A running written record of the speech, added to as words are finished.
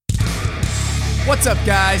What's up,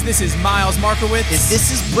 guys? This is Miles Markowitz. And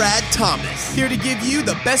this is Brad Thomas. Here to give you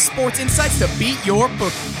the best sports insights to beat your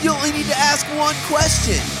book. You only need to ask one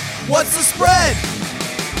question. What's the spread?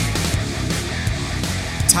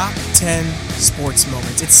 Top 10 sports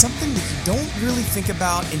moments. It's something that you don't really think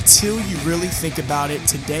about until you really think about it.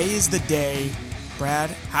 Today is the day. Brad,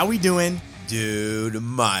 how we doing? Dude,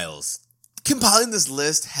 Miles. Compiling this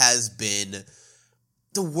list has been...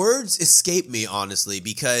 The words escape me, honestly,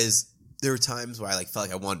 because there were times where I felt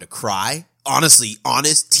like I wanted to cry. Honestly,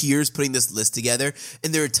 honest tears putting this list together.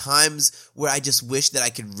 And there are times where I just wish that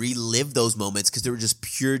I could relive those moments because there were just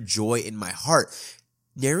pure joy in my heart.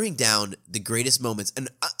 Narrowing down the greatest moments. And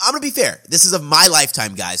I'm going to be fair. This is of my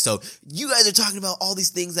lifetime, guys. So you guys are talking about all these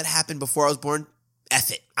things that happened before I was born.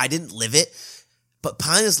 F it. I didn't live it. But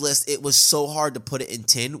behind this list, it was so hard to put it in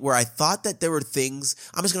 10 where I thought that there were things,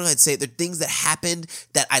 I'm just going to go ahead and say it, there are things that happened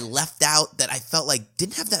that I left out that I felt like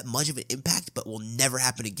didn't have that much of an impact but will never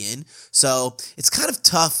happen again. So it's kind of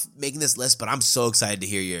tough making this list, but I'm so excited to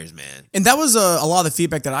hear yours, man. And that was a lot of the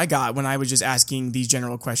feedback that I got when I was just asking these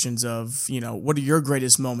general questions of, what are your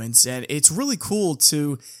greatest moments? And it's really cool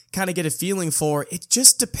to kind of get a feeling for, it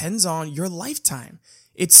just depends on your lifetime.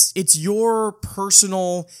 It's your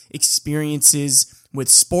personal experiences with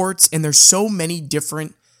sports, and there's so many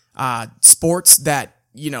different sports that,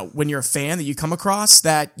 when you're a fan that you come across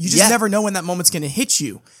that you just never know when that moment's going to hit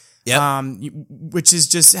you. Yep. Which is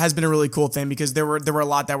just has been a really cool thing because there were a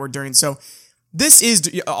lot that were during. So this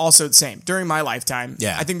is also the same during my lifetime.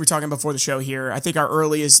 Yeah. I think we're talking before the show here. I think our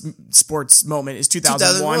earliest sports moment is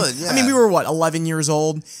 2001. 2001, yeah. I mean, we were 11 years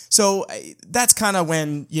old. So that's kind of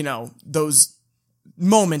when, those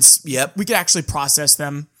moments, we could actually process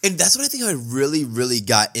them. And that's what I think I really, really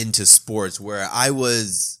got into sports, where I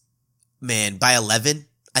was, by 11,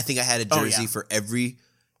 I think I had a jersey for every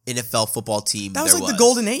NFL football team. That was the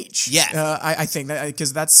golden age. Yeah. I think that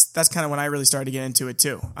because that's kind of when I really started to get into it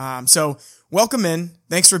too. So welcome in.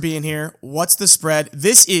 Thanks for being here. What's the spread?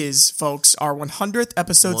 This is, folks, our 100th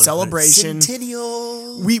episode celebration. Centennial.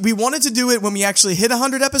 We wanted to do it when we actually hit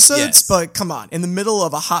 100 episodes, but come on. In the middle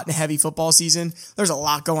of a hot and heavy football season, there's a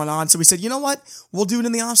lot going on. So we said, you know what? We'll do it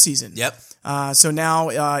in the off season. Yep. So now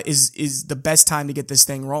is the best time to get this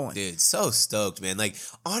thing rolling. Dude, so stoked, man.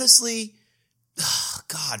 Honestly,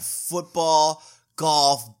 God, football,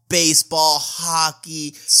 golf, baseball,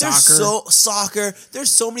 hockey, soccer.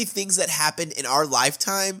 There's so many things that happened in our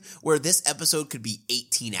lifetime where this episode could be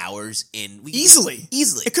 18 hours and we easily.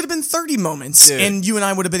 It could have been 30 moments, dude, and you and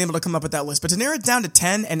I would have been able to come up with that list. But to narrow it down to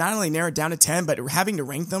 10, and not only narrow it down to 10, but having to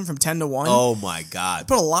rank them from 10 to 1. Oh my God.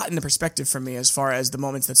 Put a lot into perspective for me as far as the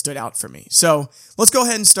moments that stood out for me. So let's go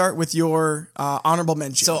ahead and start with your honorable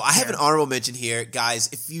mention. So I have an honorable mention here. Guys,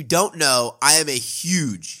 if you don't know, I am a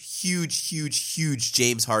huge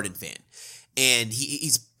James Harden fan. And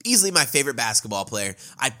he's easily my favorite basketball player.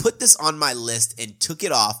 I put this on my list and took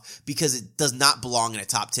it off because it does not belong in a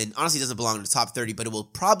top 10. Honestly, it doesn't belong in the top 30, but it will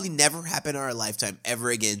probably never happen in our lifetime ever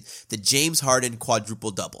again. The James Harden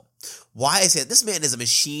quadruple double. Why I say that? This man is a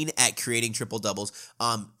machine at creating triple doubles.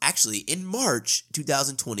 Actually, in March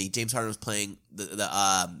 2020, James Harden was playing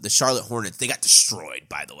the Charlotte Hornets. They got destroyed,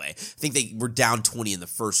 by the way. I think they were down 20 in the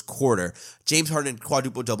first quarter. James Harden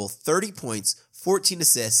quadruple double, 30 points, 14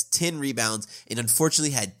 assists, 10 rebounds, and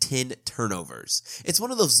unfortunately had 10 turnovers. It's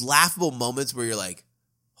one of those laughable moments where you're like,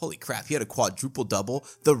 holy crap, he had a quadruple double,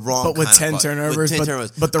 the wrong but with kind 10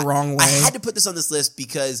 turnovers, but the wrong way. I had to put this on this list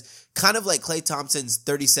because kind of like Klay Thompson's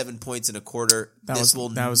 37 points in a quarter, this will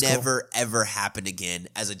never, ever happen again.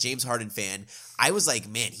 As a James Harden fan, I was like,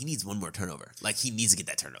 man, he needs one more turnover. He needs to get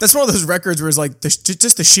that turnover. That's one of those records where it's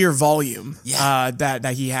just the sheer volume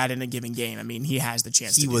that he had in a given game. I mean, he has the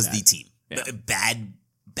chance to do that. He was the team. Yeah. Bad,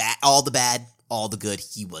 all the bad, all the good,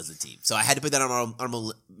 he was the team. So I had to put that on our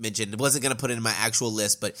honorable mention. It wasn't going to put it in my actual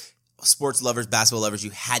list, but sports lovers, basketball lovers,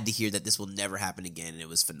 you had to hear that this will never happen again, and it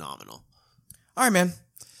was phenomenal. All right, man.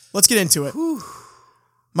 Let's get into it. Whew.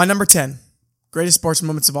 My number 10, greatest sports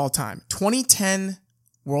moments of all time. 2010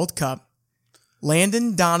 World Cup,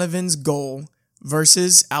 Landon Donovan's goal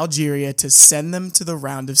versus Algeria to send them to the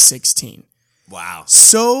round of 16. Wow.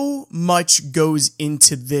 So much goes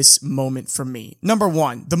into this moment for me. Number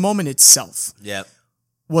one, the moment itself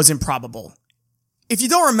was improbable. If you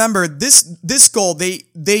don't remember, this goal, they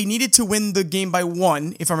needed to win the game by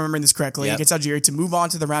 1, if I'm remembering this correctly, against Algeria to move on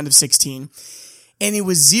to the round of 16. And it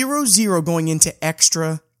was 0-0 going into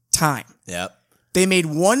extra time. They made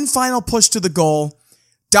one final push to the goal.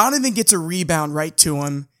 Donovan gets a rebound right to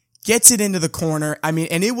him, gets it into the corner. I mean,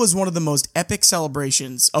 and it was one of the most epic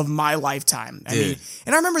celebrations of my lifetime. I mean,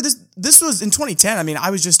 and I remember this was in 2010. I mean,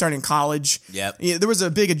 I was just starting college. Yep. There was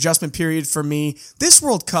a big adjustment period for me. This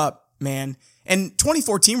World Cup, man, and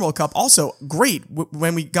 2014 World Cup also great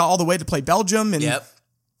when we got all the way to play Belgium and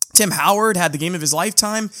Tim Howard had the game of his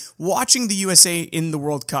lifetime. Watching the USA in the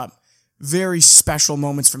World Cup, very special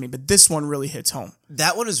moments for me, but this one really hits home.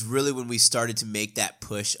 That one is really when we started to make that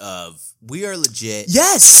push of we are legit.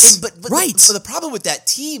 Yes, but right. So the problem with that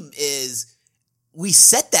team is we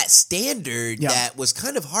set that standard that was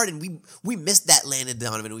kind of hard, and we missed that Landon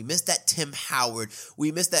Donovan, we missed that Tim Howard,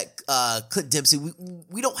 we missed that Clint Dempsey.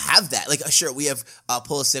 We don't have that. Like, sure, we have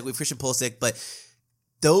Pulisic, we have Christian Pulisic, but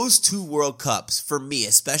those two World Cups for me,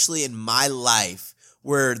 especially in my life,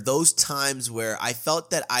 were those times where I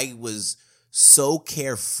felt that I was so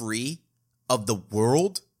carefree of the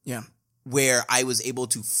world. Yeah. Where I was able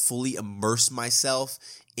to fully immerse myself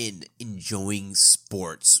in enjoying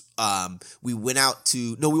sports. We watched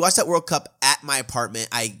that World Cup at my apartment.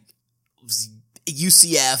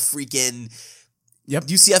 UCF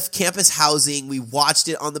UCF campus housing. We watched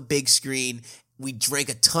it on the big screen. We drank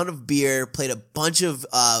a ton of beer, played a bunch of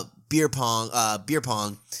beer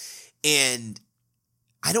pong, and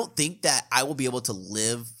I don't think that I will be able to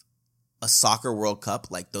live a soccer World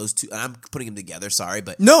Cup like those two. And I'm putting them together, sorry,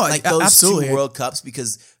 but like those absolutely. two World Cups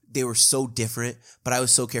because they were so different. But I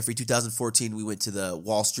was so carefree. 2014, we went to the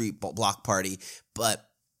Wall Street block party, but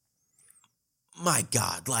my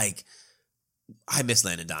God, like I miss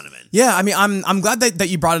Landon Donovan. Yeah, I mean, I'm glad that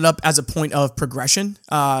you brought it up as a point of progression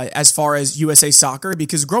as far as USA Soccer,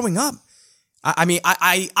 because growing up,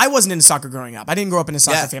 I wasn't into soccer growing up. I didn't grow up in a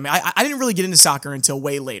soccer family. I didn't really get into soccer until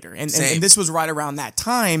way later. And this was right around that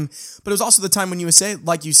time. But it was also the time when USA,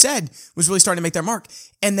 like you said, was really starting to make their mark.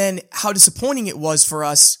 And then how disappointing it was for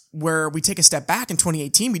us where we take a step back in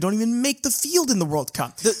 2018. We don't even make the field in the World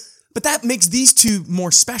Cup. But that makes these two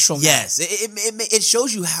more special now. Yes. It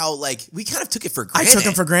shows you how, like, we kind of took it for granted. I took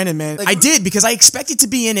them for granted, man. Like, I did, because I expected to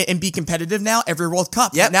be in it and be competitive now every World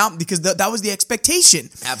Cup. Yep. Now, because that was the expectation.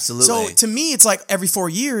 Absolutely. So, to me, it's like every 4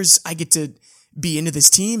 years, I get to be into this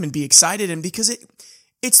team and be excited. And because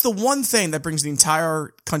it's the one thing that brings the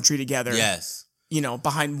entire country together. Yes.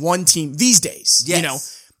 Behind one team these days.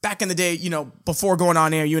 Yes. Back in the day, before going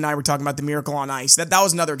on air, you and I were talking about the Miracle on Ice. That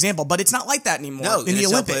was another example, but it's not like that anymore. No, in the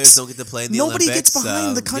Olympics, players don't get to play in the Nobody Olympics. gets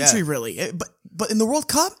behind the country really. But in the World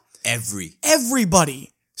Cup,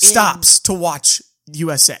 everybody stops to watch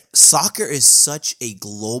USA. Soccer is such a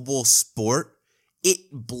global sport. It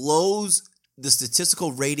blows the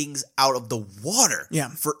statistical ratings out of the water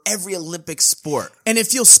for every Olympic sport. And it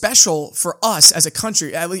feels special for us as a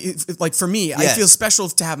country. Like for me, I feel special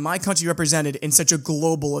to have my country represented in such a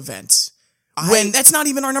global event. When that's not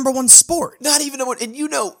even our number one sport. Not even number one. And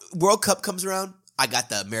World Cup comes around, I got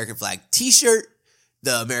the American flag t-shirt,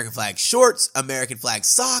 the American flag shorts, American flag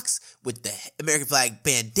socks with the American flag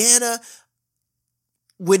bandana.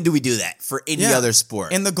 When do we do that for any other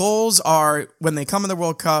sport? And the goals are, when they come in the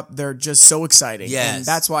World Cup, they're just so exciting. Yes. And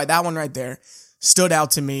that's why that one right there stood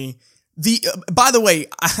out to me. By the way,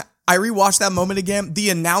 I rewatched that moment again.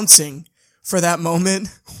 The announcing for that moment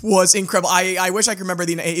was incredible. I wish I could remember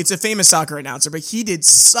it's a famous soccer announcer, but he did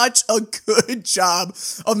such a good job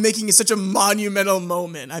of making it such a monumental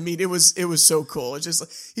moment. I mean, it was so cool. He's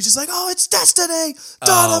just like, oh, it's destiny,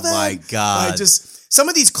 Donovan. Oh my God. Some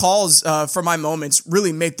of these calls for my moments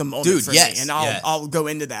really make the moment for me, and I'll go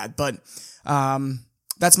into that. But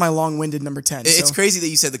that's my long-winded number 10. It's crazy that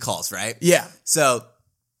you said the calls, right? Yeah. So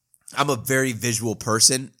I'm a very visual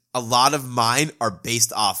person. A lot of mine are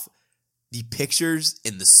based off the pictures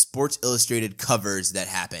and the Sports Illustrated covers that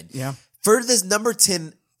happen. Yeah. For this number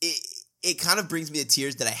 10, it kind of brings me to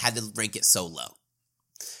tears that I had to rank it so low.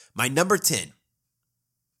 My number 10.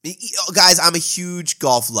 Guys, I'm a huge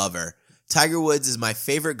golf lover. Tiger Woods is my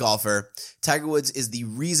favorite golfer. Tiger Woods is the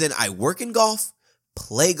reason I work in golf,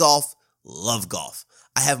 play golf, love golf.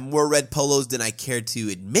 I have more red polos than I care to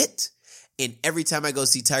admit. And every time I go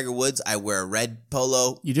see Tiger Woods, I wear a red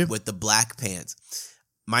polo with the black pants.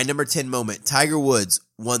 My number 10 moment, Tiger Woods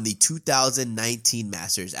won the 2019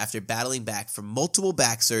 Masters after battling back from multiple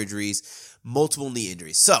back surgeries, multiple knee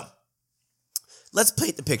injuries. So, let's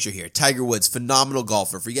paint the picture here. Tiger Woods, phenomenal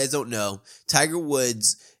golfer. For you guys don't know, Tiger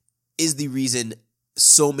Woods is the reason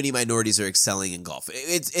so many minorities are excelling in golf.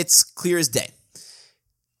 It's clear as day.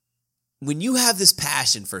 When you have this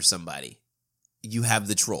passion for somebody, you have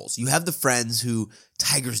the trolls. You have the friends who,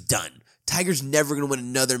 Tiger's done. Tiger's never going to win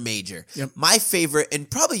another major. Yep. My favorite, and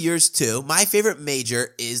probably yours too, my favorite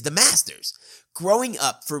major is the Masters. Growing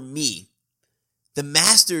up, for me, The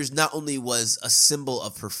Masters not only was a symbol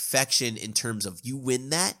of perfection in terms of you win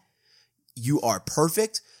that, you are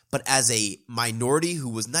perfect, but as a minority who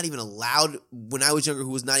was not even allowed, when I was younger, who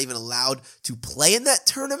was not even allowed to play in that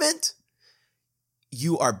tournament,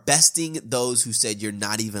 you are besting those who said you're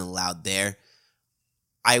not even allowed there.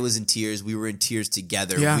 I was in tears. We were in tears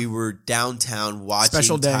together. Yeah. We were downtown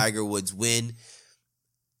watching Tiger Woods win.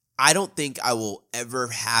 I don't think I will ever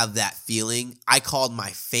have that feeling. I called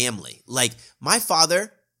my family. Like, my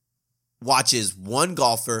father watches one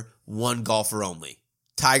golfer only.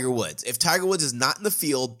 Tiger Woods. If Tiger Woods is not in the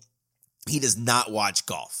field, he does not watch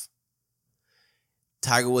golf.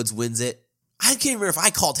 Tiger Woods wins it. I can't remember if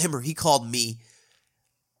I called him or he called me.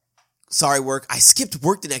 Sorry, work. I skipped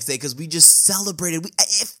work the next day because we just celebrated.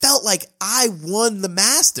 It felt like I won the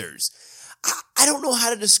Masters. I don't know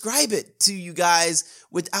how to describe it to you guys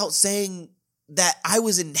without saying that I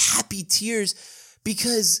was in happy tears,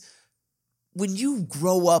 because when you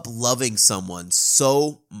grow up loving someone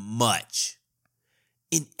so much,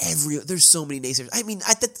 there's so many naysayers. I mean,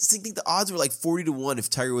 I think the odds were like 40-1 if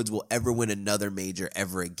Tiger Woods will ever win another major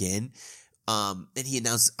ever again. And he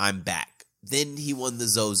announced, I'm back. Then he won the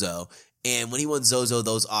Zozo. And when he won Zozo,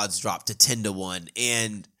 those odds dropped to 10-1.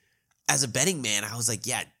 And as a betting man, I was like,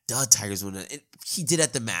 yeah, Tiger's winning. And he did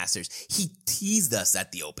at the Masters. He teased us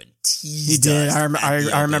at the Open. He did. I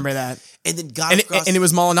remember that. And then and it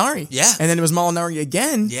was Molinari. Yeah. And then it was Molinari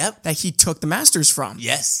again. Yep. That he took the Masters from.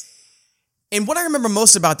 Yes. And what I remember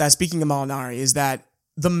most about that, speaking of Molinari, is that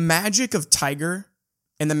the magic of Tiger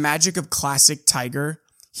and the magic of classic Tiger,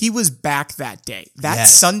 he was back that day. That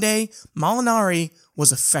Sunday, Molinari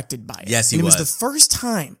was affected by it. Yes, he was. was. It was the first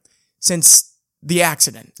time since the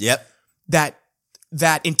accident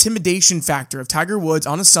that intimidation factor of Tiger Woods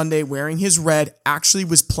on a Sunday wearing his red actually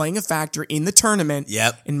was playing a factor in the tournament.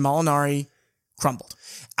 Yep. And Molinari crumbled.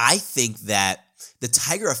 I think that the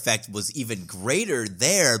Tiger effect was even greater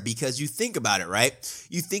there because you think about it, right?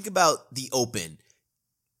 You think about the Open,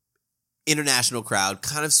 international crowd,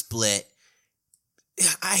 kind of split.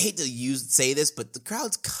 I hate to say this, but the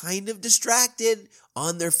crowd's kind of distracted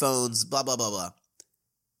on their phones, blah, blah, blah, blah.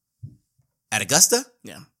 At Augusta,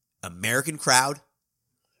 American crowd,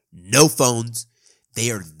 no phones.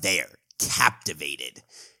 They are there, captivated.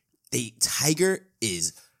 The Tiger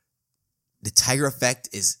effect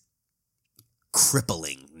is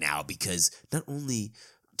crippling now, because not only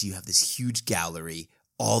do you have this huge gallery,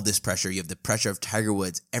 all this pressure, you have the pressure of Tiger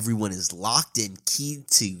Woods. Everyone is locked in, keyed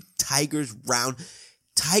to Tiger's round.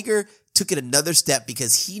 Tiger took it another step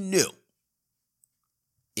because he knew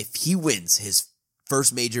if he wins his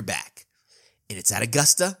first major back, and it's at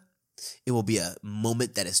Augusta, it will be a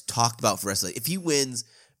moment that is talked about for us. Like, if he wins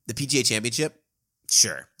the PGA Championship,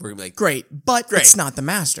 sure, we're gonna be like, great, but it's not the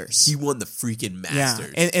Masters. He won the freaking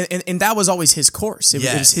Masters. Yeah, and that was always his course. It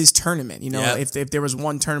was his tournament. You know, Yep. if there was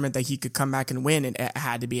one tournament that he could come back and win, it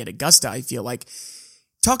had to be at Augusta. I feel like,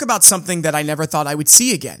 talk about something that I never thought I would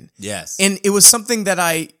see again. Yes, and it was something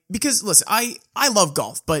that because listen, I love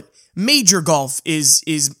golf, but major golf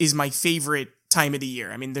is my favorite time of the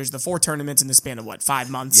year. I mean, there's the 4 tournaments in the span of 5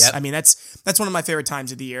 months. Yep. I mean, that's one of my favorite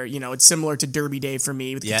times of the year. You know, it's similar to Derby Day for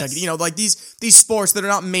me with Kentucky. You know, like these sports that are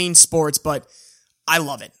not main sports, but I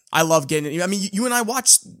love it. I love getting it. I mean, you and I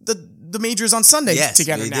watch the majors on Sunday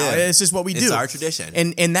together now. It's just what we do. It's our tradition.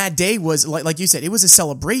 And that day was like you said, it was a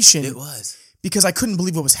celebration. It was, because I couldn't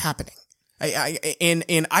believe what was happening.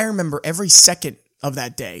 I remember every second of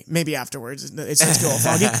that day. Maybe afterwards, it's just go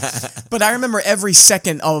foggy. But I remember every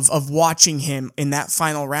second of watching him in that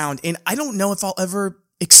final round, and I don't know if I'll ever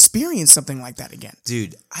experience something like that again.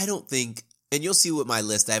 Dude, I don't think, and you'll see with my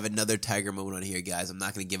list, I have another Tiger moment on here, guys. I'm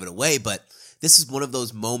not going to give it away, but this is one of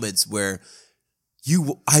those moments where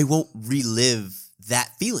I won't relive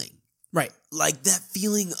that feeling. Right. Like that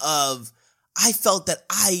feeling of, I felt that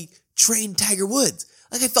I trained Tiger Woods.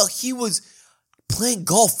 Like I felt he was playing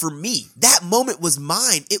golf for me. That moment was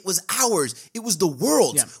mine. It was ours. It was the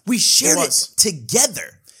world's. Yeah, we shared it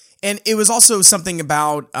together. And it was also something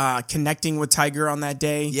about connecting with Tiger on that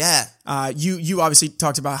day. Yeah. You obviously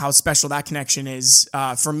talked about how special that connection is.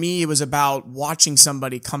 For me, it was about watching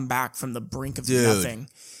somebody come back from the brink of nothing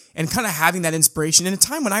and kind of having that inspiration in a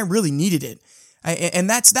time when I really needed it. And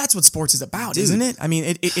that's what sports is about, isn't it? I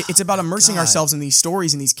mean, it's about immersing ourselves in these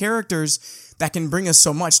stories and these characters that can bring us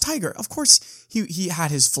so much. Tiger, of course, he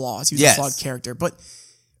had his flaws. He was a flawed character, but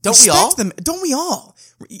don't we all? Don't we all?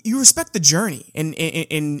 You respect the journey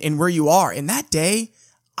and where you are. And that day,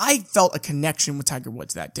 I felt a connection with Tiger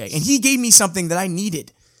Woods that day, and he gave me something that I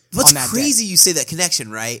needed. What's crazy? You say that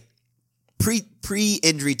connection, right?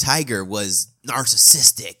 Pre-injury Tiger was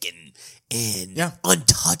narcissistic and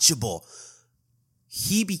untouchable.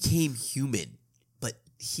 he became human, but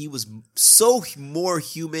he was so more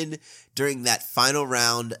human during that final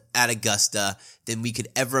round at Augusta than we could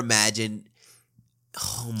ever imagine.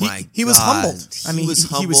 Oh my God. He was humbled.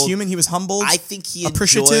 He was human. He was humbled. I think he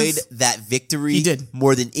enjoyed that victory He did.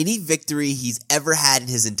 more than any victory he's ever had in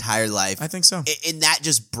his entire life. I think so. And that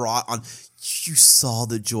just brought on, you saw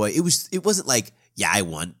the joy. It wasn't like, yeah, I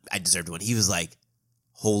won. I deserved one. He was like,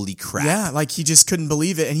 holy crap. Yeah, like he just couldn't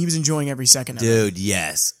believe it, and he was enjoying every second of it. Dude,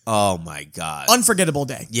 yes. Oh my God. Unforgettable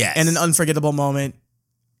day. Yes. And an unforgettable moment.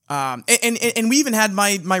 And we even had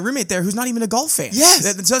my roommate there who's not even a golf fan. Yes.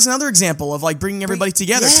 So that's another example of like bringing everybody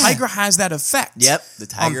together. Yeah. Tiger has that effect. Yep, the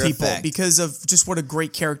Tiger on people effect. because of just what a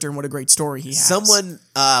great character and what a great story he has. Someone,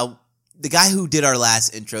 the guy who did our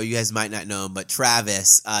last intro, you guys might not know him, but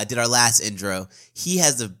Travis did our last intro. He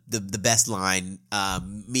has the best line.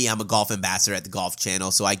 I'm a golf ambassador at the Golf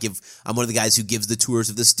Channel, so I'm one of the guys who gives the tours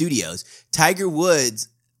of the studios. Tiger Woods,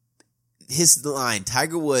 his line,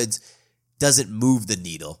 Tiger Woods doesn't move the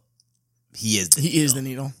needle. He is the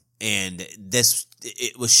needle. And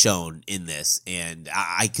it was shown in this, and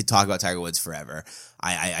I could talk about Tiger Woods forever.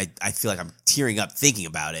 I feel like I'm tearing up thinking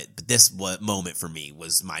about it, but this moment for me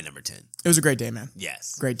was my number 10. It was a great day, man.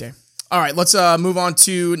 Yes. Great day. All right, let's move on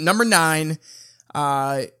to number 9.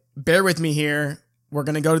 Bear with me here. We're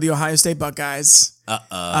going to go to the Ohio State Buckeyes.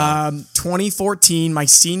 2014, my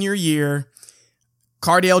senior year,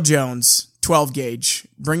 Cardale Jones, 12 gauge,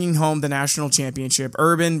 bringing home the national championship.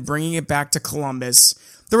 Urban bringing it back to Columbus.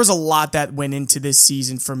 There was a lot that went into this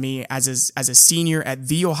season for me as a senior at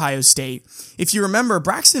The Ohio State. If you remember,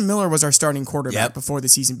 Braxton Miller was our starting quarterback before the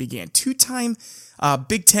season began. 2-time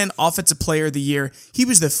Big Ten Offensive Player of the Year. He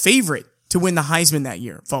was the favorite to win the Heisman that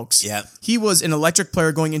year, folks. Yep. He was an electric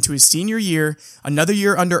player going into his senior year, another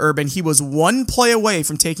year under Urban. He was one play away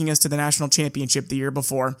from taking us to the national championship the year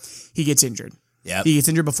before. He gets injured. Yep. He gets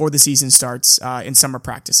injured before the season starts in summer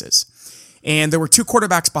practices. And there were 2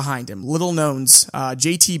 quarterbacks behind him, little knowns,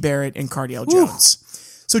 J.T. Barrett and Cardale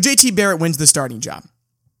Jones. So J.T. Barrett wins the starting job,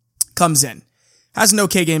 comes in, has an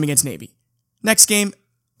okay game against Navy. Next game,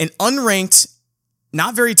 an unranked,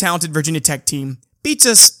 not very talented Virginia Tech team beats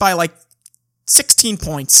us by like 16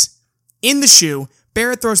 points in the shoe.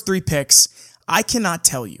 Barrett throws 3 picks. I cannot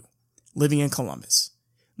tell you, living in Columbus,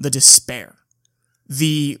 the despair,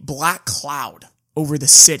 the black cloud over the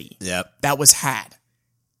city that was had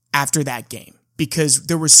after that game, because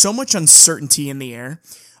there was so much uncertainty in the air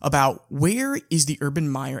about where is the Urban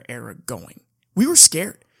Meyer era going. We were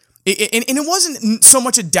scared. And it wasn't so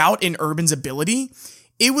much a doubt in Urban's ability.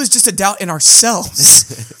 It was just a doubt in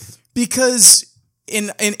ourselves because,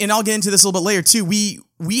 and I'll get into this a little bit later too,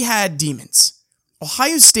 we had demons.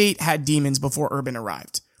 Ohio State had demons before Urban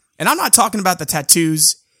arrived. And I'm not talking about the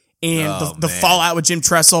tattoos and the fallout with Jim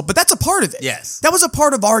Tressel, but that's a part of it. Yes. That was a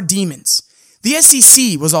part of our demons. The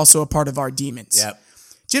SEC was also a part of our demons. Yep.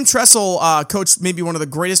 Jim Tressel coached maybe one of the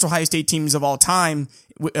greatest Ohio State teams of all time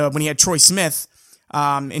when he had Troy Smith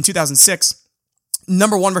in 2006.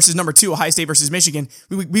 Number 1 versus number 2, Ohio State versus Michigan.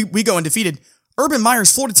 We go undefeated. Urban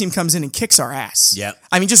Meyer's Florida team comes in and kicks our ass. Yep.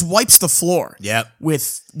 I mean, just wipes the floor Yep.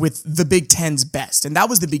 with the Big Ten's best. And that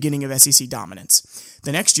was the beginning of SEC dominance.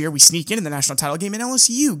 The next year, we sneak into the national title game and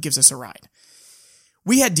LSU gives us a ride.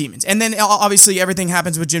 We had demons. And then obviously everything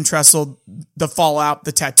happens with Jim Tressel, the fallout,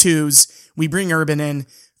 the tattoos. We bring Urban in.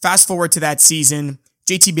 Fast forward to that season,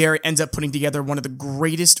 JT Barrett ends up putting together one of the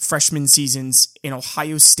greatest freshman seasons in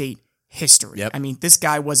Ohio State history. Yep. I mean, this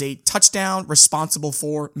guy was a touchdown responsible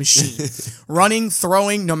for machine. Running,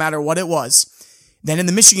 throwing, no matter what it was. Then in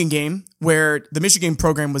the Michigan game, where the Michigan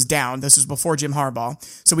program was down, this was before Jim Harbaugh,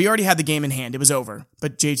 so we already had the game in hand. It was over.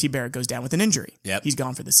 But JT Barrett goes down with an injury. Yep. He's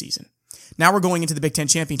gone for the season. Now we're going into the Big Ten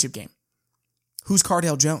championship game. Who's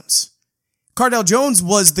Cardale Jones? Cardale Jones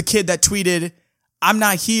was the kid that tweeted, "I'm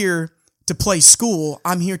not here to play school.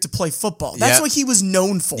 I'm here to play football." That's what he was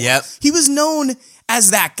known for. Yep. He was known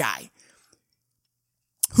as that guy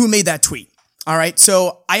who made that tweet. All right.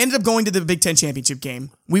 So I ended up going to the Big Ten championship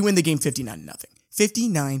game. We win the game 59-0.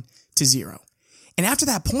 59-0. And after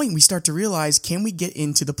that point, we start to realize, can we get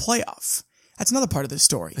into the playoff? That's another part of the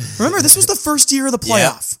story. Remember, this was the first year of the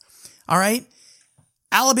playoff. All right.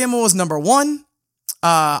 Alabama was number 1.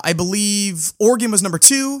 I believe Oregon was number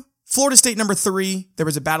 2. Florida State number 3. There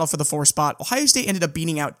was a battle for the 4th spot. Ohio State ended up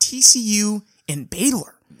beating out TCU and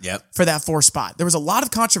Baylor for that 4th spot. There was a lot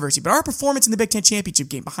of controversy, but our performance in the Big Ten championship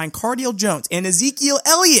game behind Cardale Jones and Ezekiel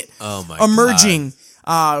Elliott emerging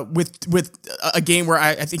with a game where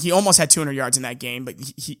I think he almost had 200 yards in that game, but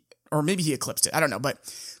or maybe he eclipsed it. I don't know, but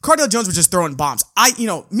Cardale Jones was just throwing bombs.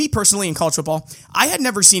 Me personally in college football, I had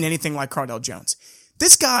never seen anything like Cardale Jones.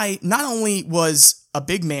 This guy not only was a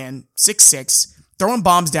big man, 6'6", throwing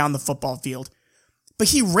bombs down the football field, but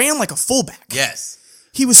he ran like a fullback. Yes.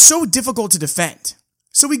 He was so difficult to defend.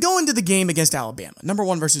 So we go into the game against Alabama, number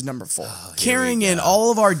 1 versus number 4, carrying in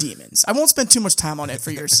all of our demons. I won't spend too much time on it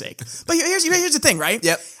for your sake. But here's the thing, right?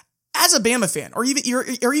 Yep. As a Bama fan, or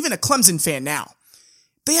even a Clemson fan now,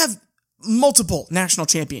 they have multiple national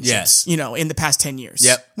championships, in the past 10 years.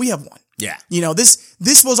 Yep. We have one. Yeah.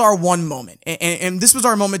 This was our one moment. And this was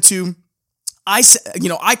our moment to,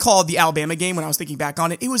 I called the Alabama game when I was thinking back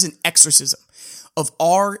on it. It was an exorcism of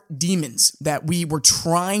our demons that we were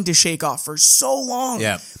trying to shake off for so long.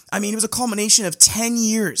 Yeah. I mean, it was a culmination of 10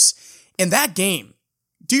 years. And that game,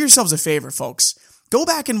 do yourselves a favor, folks. Go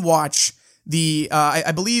back and watch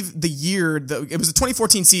I believe the year, it was the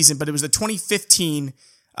 2014 season, but it was the 2015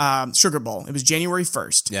 Sugar Bowl. It was January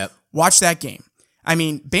 1st. Yep. Watch that game. I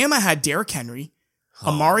mean, Bama had Derrick Henry,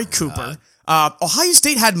 Amari Cooper. Ohio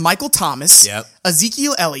State had Michael Thomas,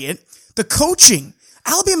 Ezekiel Elliott. The coaching,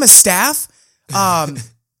 Alabama staff,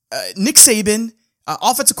 Nick Saban,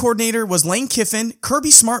 offensive coordinator was Lane Kiffin.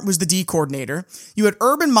 Kirby Smart was the D coordinator. You had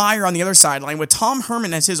Urban Meyer on the other sideline with Tom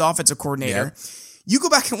Herman as his offensive coordinator. Yep. You go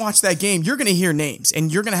back and watch that game, you're going to hear names,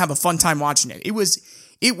 and you're going to have a fun time watching it. It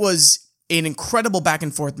was an incredible back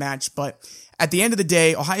and forth match, but at the end of the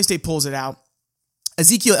day, Ohio State pulls it out.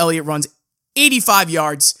 Ezekiel Elliott runs 85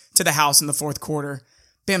 yards to the house in the fourth quarter.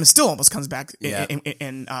 Bama still almost comes back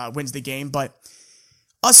and wins the game, but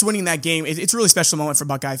us winning that game, it's a really special moment for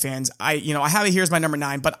Buckeye fans. I have it here as my number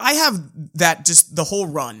 9, but I have that just the whole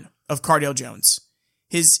run of Cardale Jones.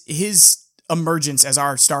 His emergence as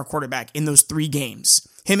our star quarterback in those 3 games,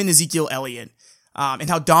 him and Ezekiel Elliott, and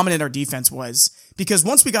how dominant our defense was. Because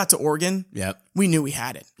once we got to Oregon, we knew we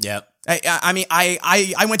had it. Yep.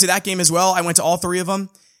 I went to that game as well. I went to all 3 of them.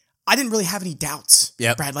 I didn't really have any doubts,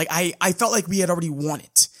 Brad. Like I felt like we had already won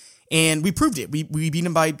it, and we proved it. We beat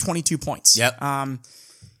them by 22 points.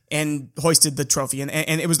 And hoisted the trophy. And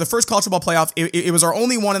it was the first college football playoff. It was our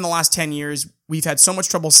only one in the last 10 years. We've had so much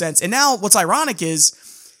trouble since. And now what's ironic is,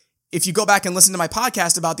 if you go back and listen to my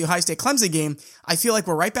podcast about the Ohio State Clemson game, I feel like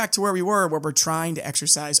we're right back to where we were, where we're trying to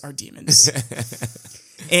exercise our demons.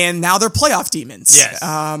 And now they're playoff demons. Yes.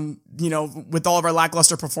 With all of our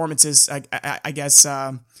lackluster performances, I guess,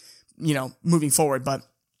 moving forward. But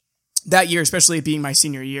that year, especially it being my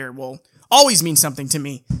senior year, will always mean something to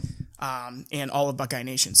me and all of Buckeye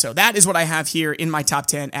Nation. So that is what I have here in my top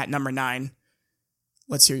 10 at number 9.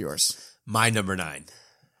 Let's hear yours. My number 9.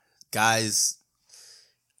 Guys,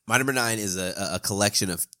 my number 9 is a collection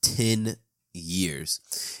of 10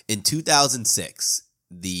 years. In 2006,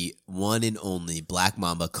 the one and only Black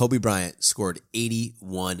Mamba, Kobe Bryant, scored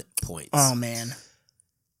 81 points. Oh, man.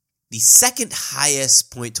 The second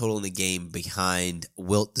highest point total in the game behind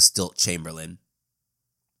Wilt the Stilt Chamberlain.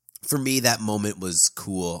 For me, that moment was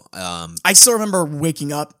cool. I still remember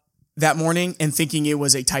waking up that morning and thinking it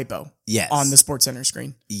was a typo on the SportsCenter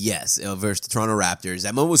screen. Yes, versus the Toronto Raptors.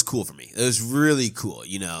 That moment was cool for me. It was really cool.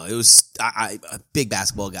 It was a big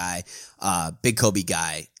basketball guy, big Kobe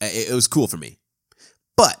guy. It was cool for me.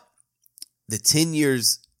 But the 10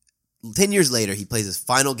 years later, he plays his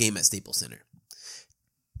final game at Staples Center.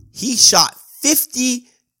 He shot 50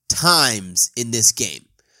 times in this game,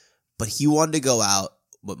 but he wanted to go out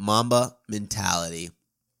with Mamba mentality.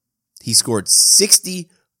 He scored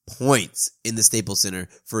 60 points in the Staples Center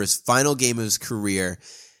for his final game of his career.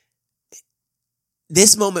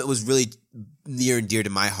 This moment was really near and dear to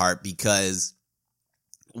my heart because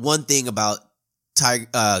one thing about Tiger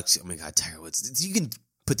Woods, you can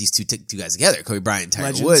put these two guys together, Kobe Bryant and Tiger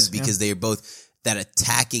Legends, Woods, because they are both that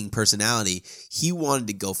attacking personality. He wanted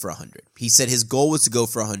to go for 100. He said his goal was to go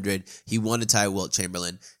for 100. He wanted to tie Wilt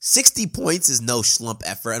Chamberlain. 60 points is no schlump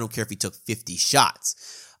effort. I don't care if he took 50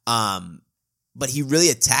 shots. But he really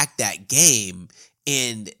attacked that game.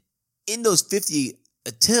 And in those 50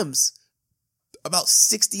 attempts, about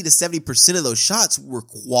 60 to 70% of those shots were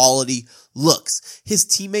quality looks. His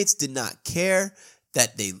teammates did not care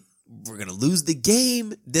that they were going to lose the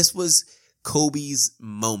game. This was Kobe's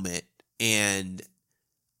moment. And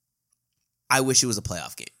I wish it was a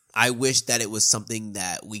playoff game. I wish that it was something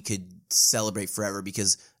that we could celebrate forever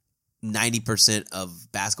because 90%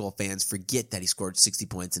 of basketball fans forget that he scored 60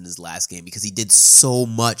 points in his last game because he did so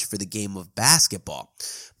much for the game of basketball.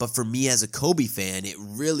 But for me as a Kobe fan, it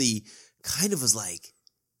really kind of was like,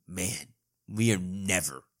 man, we are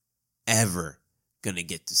never, ever going to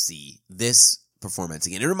get to see this performance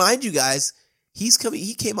again. And remind you guys, he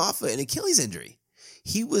came off an Achilles injury.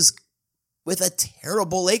 He was with a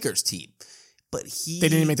terrible Lakers team, but they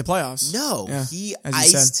didn't make the playoffs. No, he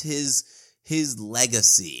iced his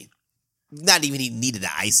legacy not even he needed to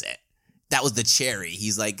ice it. That was the cherry.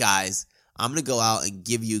 He's like, guys, I'm going to go out and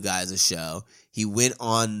give you guys a show. He went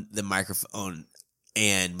on the microphone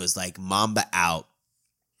and was like, Mamba out.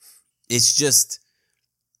 It's just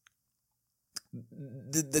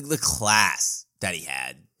the class that he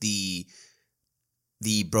had, the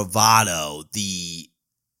bravado, the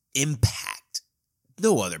impact.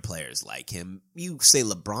 No other players like him. You say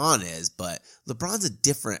LeBron is, but LeBron's a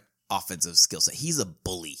different offensive skill set. He's a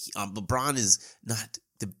bully. LeBron is not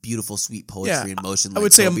the beautiful, sweet poetry and motion. I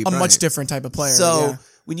would say a much different type of player. So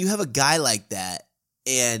when you have a guy like that,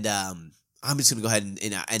 and I'm just going to go ahead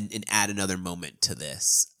and add another moment to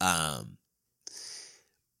this.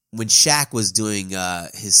 When Shaq was doing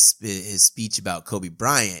his speech about Kobe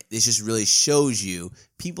Bryant, this just really shows you,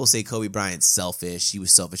 people say Kobe Bryant's selfish. He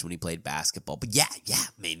was selfish when he played basketball. But yeah,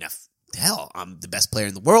 man, hell, I'm the best player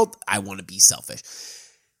in the world. I want to be selfish.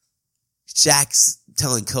 Shaq's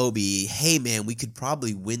telling Kobe, hey, man, we could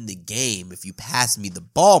probably win the game if you pass me the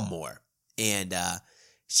ball more. And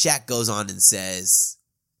Shaq goes on and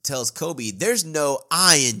tells Kobe, there's no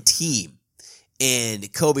I in team.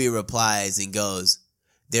 And Kobe replies and goes,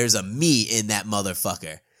 there's a me in that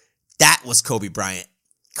motherfucker. That was Kobe Bryant.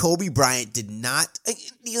 Kobe Bryant did not,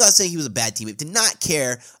 you're not saying he was a bad teammate, did not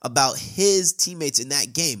care about his teammates in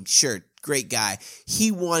that game. Sure, great guy.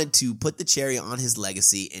 He wanted to put the cherry on his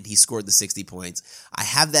legacy, and he scored the 60 points. I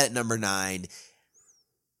have that at number 9.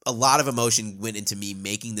 A lot of emotion went into me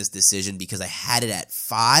making this decision because I had it at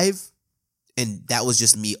 5, and that was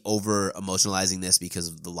just me over emotionalizing this because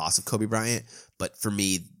of the loss of Kobe Bryant. But for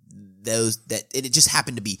me, it just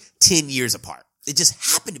happened to be 10 years apart. It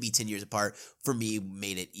just happened to be 10 years apart. For me,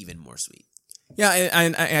 made it even more sweet. Yeah,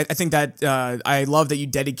 and I think that I love that you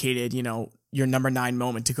dedicated, your number 9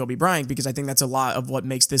 moment to Kobe Bryant, because I think that's a lot of what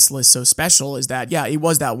makes this list so special is that, it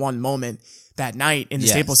was that one moment that night in the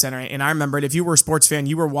Staples Center. And I remember it. If you were a sports fan,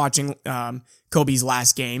 you were watching Kobe's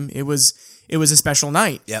last game. It was a special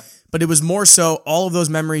night. Yep. But it was more so all of those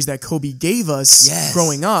memories that Kobe gave us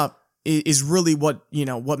growing up is really what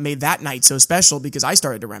made that night so special, because I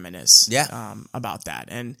started to reminisce about that.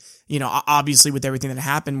 And, obviously with everything that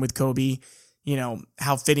happened with Kobe,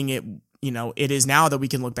 how fitting it is now that we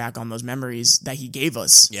can look back on those memories that he gave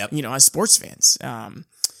us, as sports fans,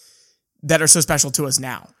 that are so special to us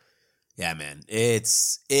now. Yeah, man, it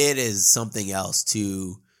is something else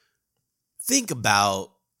to think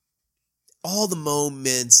about, all the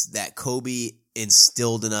moments that Kobe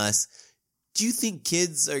instilled in us. Do you think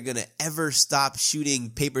kids are going to ever stop shooting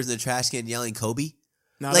papers in the trash can and yelling Kobe?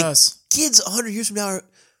 Not us. Kids 100 years from now are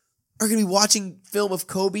going to be watching film of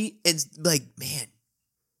Kobe and like, man,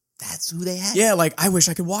 that's who they had. Yeah, like I wish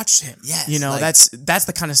I could watch him. Yes. That's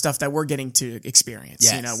the kind of stuff that we're getting to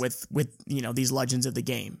experience, with these legends of the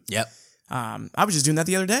game. Yep. I was just doing that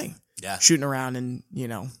the other day. Yeah. Shooting around and,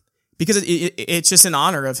 because it's just an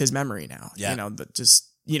honor of his memory now. Yeah. But just,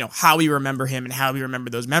 how we remember him and how we remember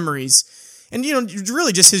those memories. And,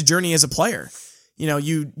 really just his journey as a player.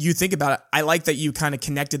 You think about it. I like that you kind of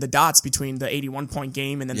connected the dots between the 81-point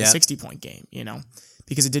game and then the 60-point game,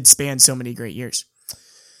 because it did span so many great years.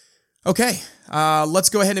 Okay, let's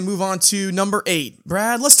go ahead and move on to number 8.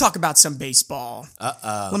 Brad, let's talk about some baseball.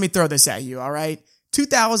 Let me throw this at you, all right?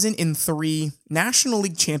 2003 National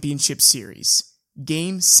League Championship Series,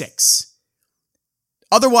 Game 6.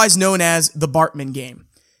 Otherwise known as the Bartman Game.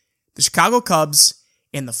 The Chicago Cubs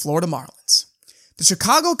and the Florida Marlins. The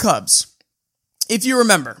Chicago Cubs, if you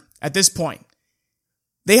remember, at this point,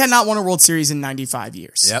 they had not won a World Series in 95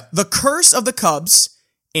 years. Yep. The curse of the Cubs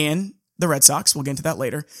and the Red Sox, we'll get into that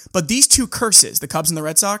later, but these two curses, the Cubs and the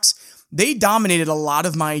Red Sox, they dominated a lot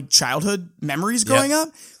of my childhood memories growing up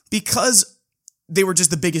because they were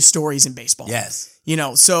just the biggest stories in baseball. Yes.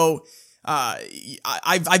 So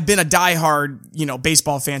I've been a diehard,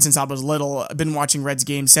 baseball fan since I was little. I've been watching Reds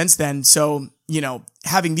games since then. So,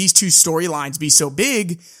 having these two storylines be so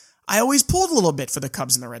big, I always pulled a little bit for the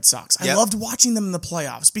Cubs and the Red Sox. I loved watching them in the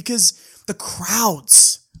playoffs because the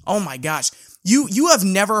crowds, oh my gosh, you have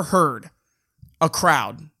never heard a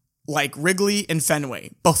crowd like Wrigley and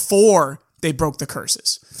Fenway before they broke the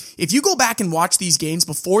curses. If you go back and watch these games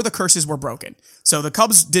before the curses were broken, so the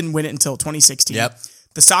Cubs didn't win it until 2016. Yep.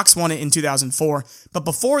 The Sox won it in 2004. But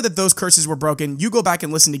before that, those curses were broken, you go back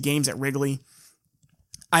and listen to games at Wrigley.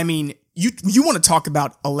 I mean, you want to talk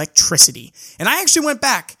about electricity. And I actually went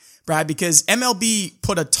back, Brad, because MLB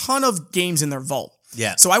put a ton of games in their vault.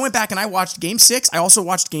 Yeah. So I went back and I watched Game 6. I also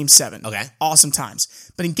watched Game 7. Okay. Awesome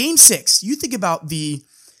times. But in Game 6, you think about the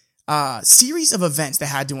series of events that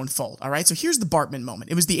had to unfold. All right. So here's the Bartman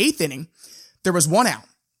moment. It was the 8th inning. There was one out.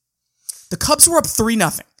 The Cubs were up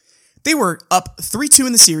 3-0. They were up 3-2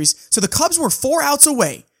 in the series, so the Cubs were 4 outs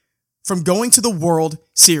away from going to the World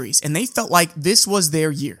Series, and they felt like this was their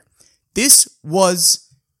year. This was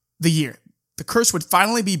the year. The curse would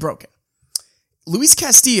finally be broken. Luis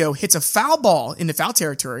Castillo hits a foul ball into foul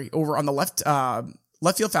territory over on the left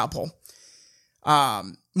field foul pole.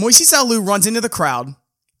 Moises Alou runs into the crowd,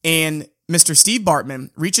 and Mr. Steve Bartman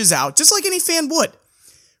reaches out, just like any fan would,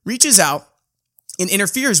 reaches out and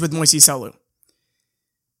interferes with Moises Alou.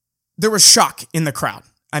 There was shock in the crowd.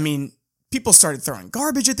 I mean, people started throwing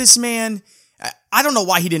garbage at this man. I don't know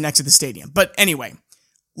why he didn't exit the stadium. But anyway,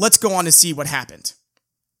 let's go on to see what happened.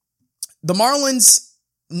 The Marlins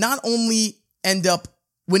not only end up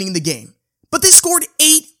winning the game, but they scored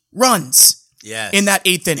 8 runs in that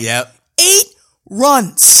 8th inning. 8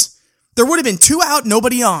 runs. There would have been 2 out,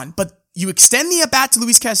 nobody on. But you extend the at-bat to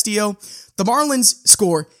Luis Castillo. The Marlins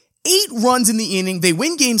score 8 runs in the inning. They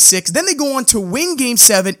win Game 6. Then they go on to win Game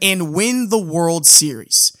 7 and win the World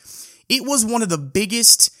Series. It was one of the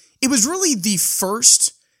biggest. It was really the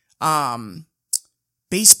first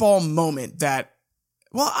baseball moment that,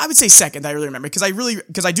 well, I would say second that I really remember, because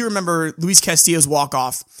I do remember Luis Castillo's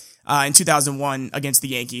walk-off in 2001 against the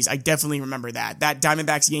Yankees. I definitely remember that. That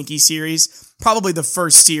Diamondbacks-Yankees series, probably the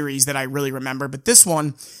first series that I really remember, but this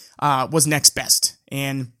one was next best.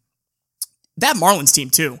 And that Marlins team,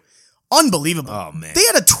 too. Unbelievable. Oh, man. They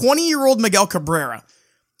had a 20-year-old Miguel Cabrera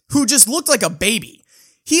who just looked like a baby.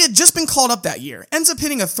 He had just been called up that year. Ends up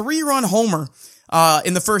hitting a 3-run homer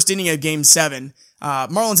in the first inning of Game 7.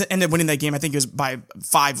 Marlins ended up winning that game. I think it was by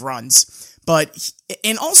 5 runs.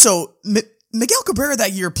 And also, Miguel Cabrera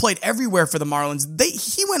that year played everywhere for the Marlins.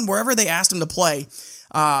 He went wherever they asked him to play.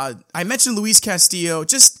 I mentioned Luis Castillo.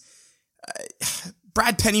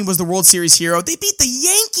 Brad Penny was the World Series hero. They beat the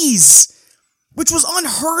Yankees, which was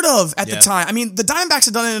unheard of at the time. I mean, the Diamondbacks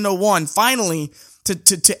had done it in 2001, finally,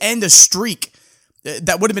 to end a streak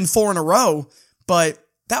that would have been 4 in a row. But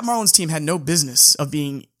that Marlins team had no business of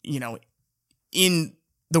being, in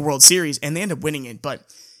the World Series, and they ended up winning it. But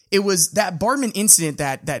it was that Bartman incident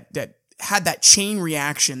that had that chain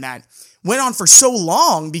reaction that went on for so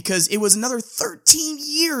long, because it was another 13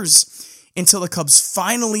 years until the Cubs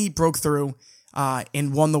finally broke through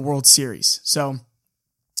and won the World Series. So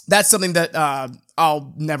that's something that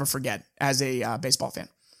I'll never forget as a baseball fan.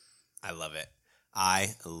 I love it.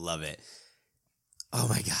 Oh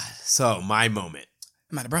my God. So my moment.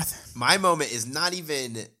 I'm out of breath. My moment is not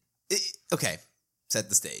even... Okay, set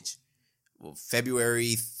the stage. Well,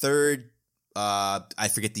 February 3rd, I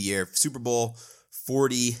forget the year, Super Bowl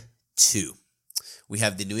 42. We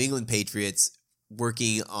have the New England Patriots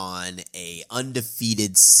working on a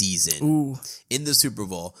undefeated season. In the Super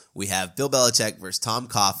Bowl. We have Bill Belichick versus Tom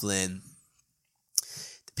Coughlin.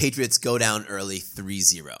 The Patriots go down early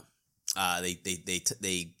 3-0. They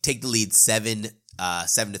take the lead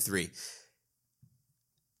 7-3.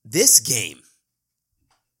 This game.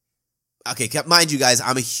 Okay, mind you guys,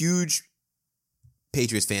 I'm a huge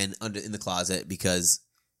Patriots fan in the closet, because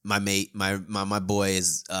my boy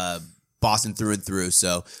is Boston through and through.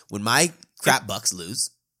 So when my crap Bucks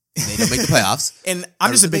lose, they don't make the playoffs. And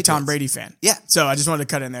I'm just a big Tom Brady fan. Yeah. So I just wanted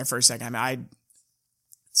to cut in there for a second.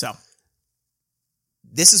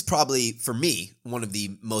 This is probably, for me, one of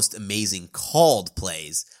the most amazing called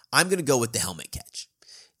plays. I'm going to go with the helmet catch.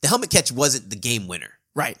 The helmet catch wasn't the game winner.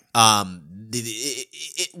 Right.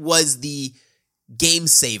 It was the game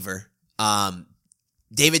saver.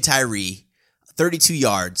 David Tyree, 32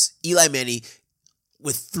 yards. Eli Manning,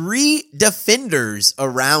 with 3 defenders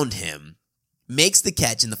around him, makes the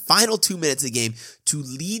catch in the final 2 minutes of the game to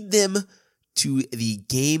lead them to the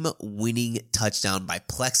game-winning touchdown by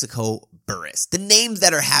Plexico Burress. The names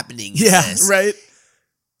that are happening in this. Right.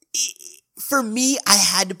 For me, I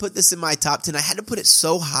had to put this in my top 10. I had to put it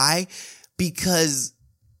so high because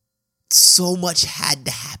so much had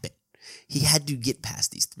to happen. He had to get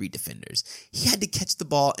past these 3 defenders. He had to catch the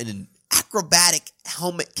ball in an acrobatic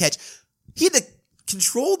helmet catch. He had to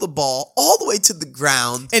control the ball all the way to the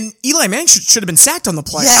ground. And Eli Manning should have been sacked on the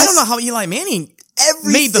play. Yes. I don't know how Eli Manning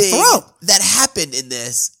made the throw. That happened in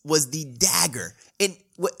this was the dagger. And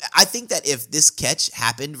I think that if this catch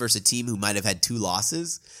happened versus a team who might have had 2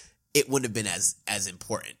 losses, it wouldn't have been as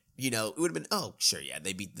important. It would have been, oh, sure, yeah,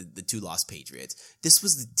 they beat the 2-loss Patriots. This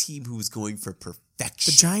was the team who was going for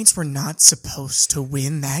perfection. The Giants were not supposed to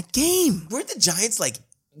win that game. Weren't the Giants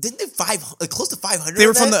didn't they close to 500? They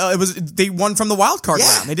were they won from the wild card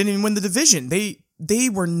round. They didn't even win the division. They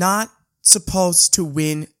were not supposed to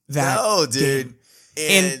win that game. No, dude.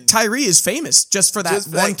 And Tyree is famous just for that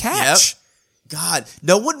one catch. Yep. God,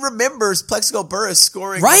 no one remembers Plexico Burress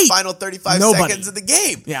scoring the final 35 seconds of the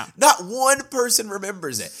game. Yeah. Not one person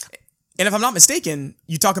remembers it. And if I'm not mistaken,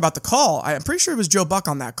 you talk about the call. I'm pretty sure it was Joe Buck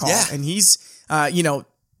on that call. Yeah. And he's,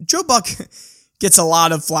 Joe Buck gets a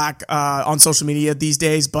lot of flack on social media these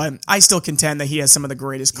days, but I still contend that he has some of the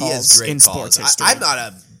greatest calls in sports history. I'm not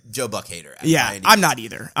a Joe Buck hater. Yeah, I'm not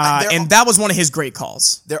either. And that was one of his great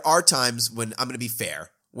calls. There are times when I'm going to be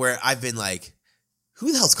fair, where I've been like,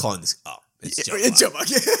 who the hell's calling this? Oh, it's Joe Buck. It's Joe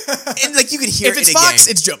Buck. And like you could hear if it it's in a Fox,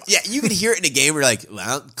 game. it's Joe Buck. Yeah, you could hear it in a game where you're like,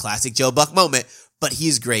 well, classic Joe Buck moment. But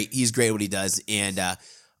he's great. He's great at what he does. And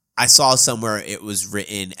I saw somewhere it was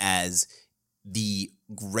written as the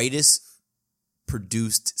greatest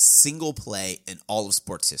produced single play in all of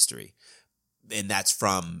sports history. And that's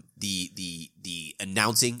from the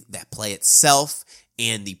announcing, that play itself,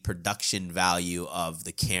 and the production value of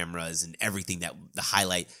the cameras and everything, that the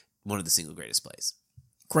highlight, one of the single greatest plays.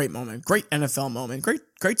 Great moment. Great NFL moment.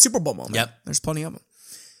 Great Super Bowl moment. Yep. There's plenty of them.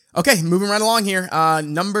 Okay, moving right along here.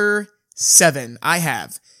 Number 7, I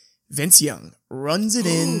have Vince Young runs it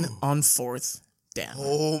in on 4th down.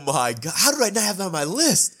 Oh my God. How did I not have that on my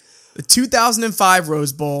list? The 2005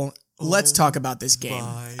 Rose Bowl. Let's talk about this game.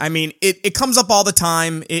 I mean, it comes up all the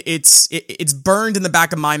time. It's burned in the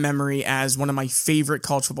back of my memory as one of my favorite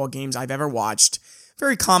college football games I've ever watched.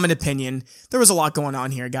 Very common opinion. There was a lot going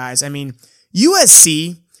on here, guys. I mean,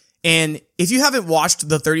 USC, and if you haven't watched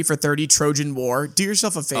the 30 for 30 Trojan War, do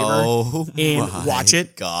yourself a favor and watch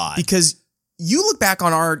it. God. Because you look back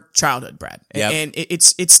on our childhood, Brad, and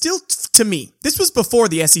it's still, to me, this was before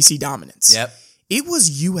the SEC dominance. Yep. It was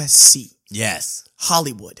USC. Yes.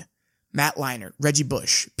 Hollywood. Matt Leinart, Reggie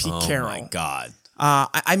Bush, Pete Carroll. Oh my God.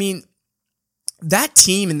 I mean, that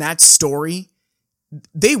team and that story,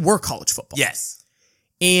 they were college football. Yes.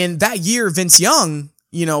 And that year, Vince Young,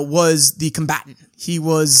 was the combatant. He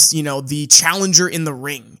was, the challenger in the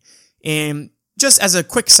ring. And just as a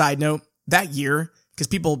quick side note, that year, because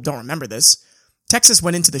people don't remember this, Texas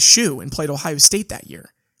went into the shoe and played Ohio State that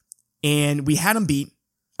year. And we had them beat.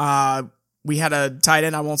 We had a tight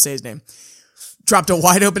end, I won't say his name, dropped a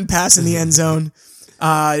wide open pass in the end zone,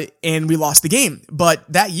 and we lost the game.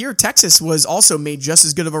 But that year, Texas was also made just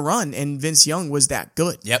as good of a run, and Vince Young was that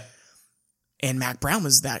good. Yep. And Mac Brown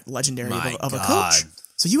was that legendary of a God. coach.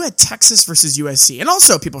 So you had Texas versus USC. And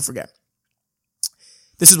also, people forget,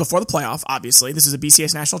 this was before the playoff, obviously. This was a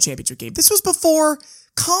BCS National Championship game. This was before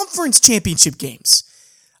conference championship games.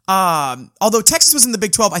 Although Texas was in the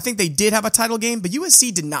Big 12, I think they did have a title game, but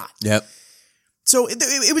USC did not. Yep. So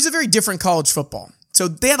it was a very different college football. So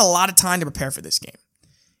they had a lot of time to prepare for this game.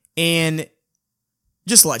 And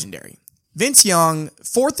just legendary. Vince Young,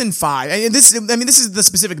 4th and 5. And this is the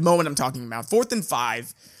specific moment I'm talking about. 4th and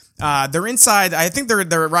 5. They're inside. I think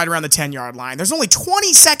they're right around the 10-yard line. There's only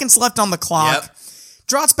 20 seconds left on the clock. Yep.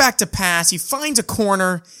 Drops back to pass. He finds a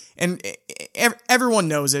corner, and everyone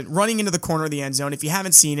knows it. Running into the corner of the end zone. If you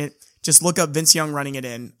haven't seen it, just look up Vince Young running it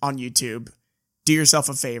in on YouTube. Do yourself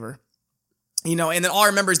a favor. And then all I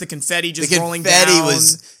remember is the confetti just rolling down.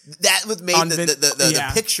 That was made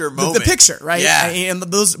the picture moment. The picture, right? Yeah. And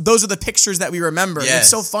those are the pictures that we remember. Yes. And it's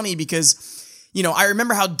so funny because, I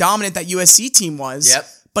remember how dominant that USC team was. Yep.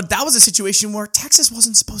 But that was a situation where Texas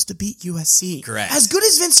wasn't supposed to beat USC. Correct. As good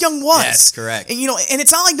as Vince Young was. Yes, correct. And, and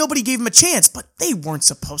it's not like nobody gave him a chance, but they weren't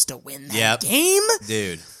supposed to win that game.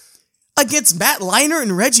 Dude. Against Matt Leinart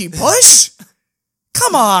and Reggie Bush?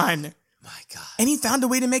 Come on. My God. And he found a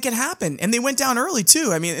way to make it happen. And they went down early,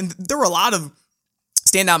 too. I mean, and there were a lot of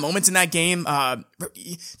standout moments in that game. Do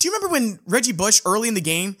you remember when Reggie Bush, early in the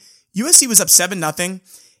game, USC was up 7-0,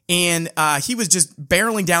 and he was just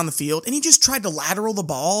barreling down the field, and he just tried to lateral the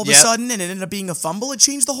ball all of a sudden, and it ended up being a fumble. It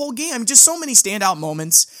changed the whole game. I mean, just so many standout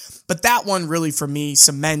moments. But that one really, for me,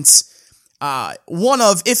 cements one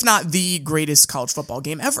of, if not the greatest college football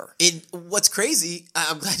game ever. What's crazy,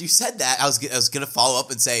 I'm glad you said that. I was going to follow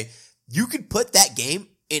up and say, you could put that game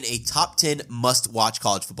in a top 10 must-watch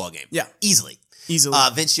college football game. Yeah. Easily.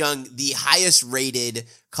 Vince Young, the highest-rated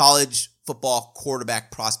college football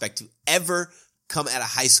quarterback prospect to ever come out of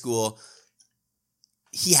high school.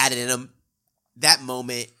 He had it in him. That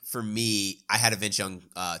moment, for me, I had a Vince Young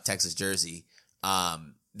Texas jersey.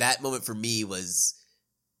 That moment for me was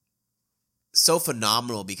so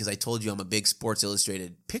phenomenal because I told you I'm a big Sports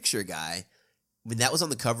Illustrated picture guy. When that was on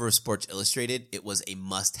the cover of Sports Illustrated, it was a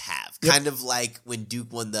must-have. Yep. Kind of like when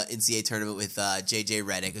Duke won the NCAA tournament with J.J.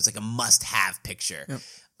 Redick. It was like a must-have picture. Yep.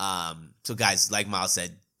 So guys, like Miles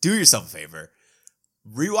said, do yourself a favor.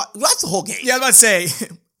 Watch the whole game. Yeah, I was about to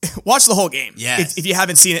say, watch the whole game. Yes. If you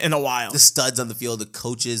haven't seen it in a while. The studs on the field, the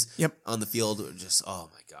coaches on the field are just, oh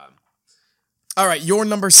my God. All right, your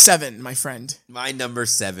number 7, my friend. My number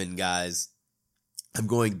 7, guys. I'm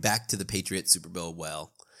going back to the Patriots Super Bowl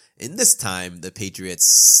And this time, the Patriots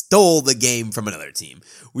stole the game from another team.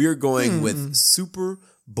 We are going with Super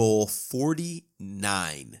Bowl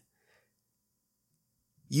 49.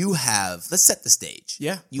 You have, let's set the stage.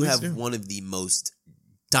 Yeah, you have one of the most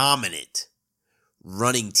dominant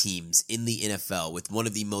running teams in the NFL with one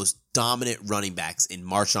of the most dominant running backs in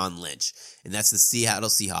Marshawn Lynch, and that's the Seattle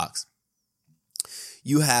Seahawks.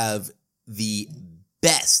 You have the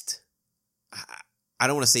best, I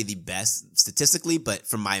don't want to say the best statistically, but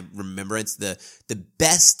from my remembrance, the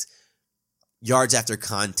best yards after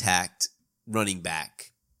contact running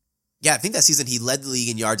back. Yeah, I think that season he led the league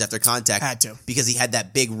in yards after contact. Had to. Because he had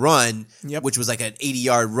that big run, which was like an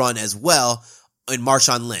 80-yard run as well, in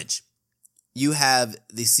Marshawn Lynch. You have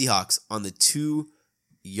the Seahawks on the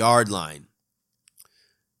 2-yard line.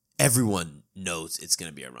 Everyone knows it's going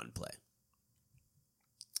to be a run play.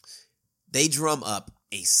 They drum up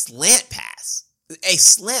a slant pass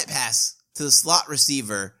to the slot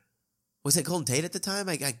receiver. Was it Golden Tate at the time?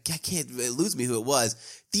 I can't, it lose me who it was.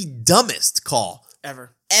 The dumbest call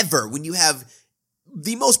ever when you have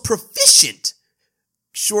the most proficient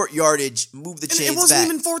short yardage, move the chains back. It wasn't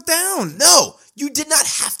even fourth down. No, you did not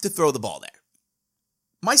have to throw the ball there.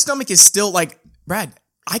 My stomach is still like, Brad,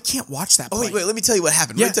 I can't watch that play. Oh, wait, let me tell you what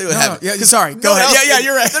happened. Sorry, go ahead. Yeah,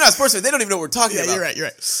 you're right. They're not sports fans. They don't even know what we're talking about. You're right.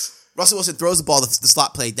 Russell Wilson throws the ball, the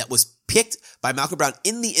slot play that was picked by Malcolm Brown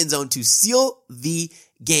in the end zone to seal the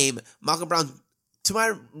game. Malcolm Brown, to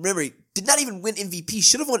my memory, did not even win MVP.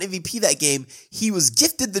 Should have won MVP that game. He was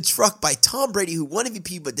gifted the truck by Tom Brady, who won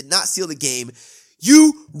MVP but did not seal the game.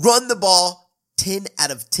 You run the ball 10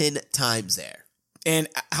 out of 10 times there. And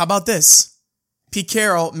how about this? Pete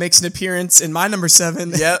Carroll makes an appearance in my number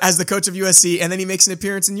 7 as the coach of USC, and then he makes an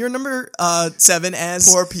appearance in your number 7 as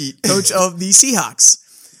poor Pete, coach of the Seahawks.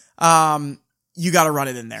 You got to run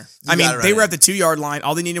it in there. They were at the 2-yard line.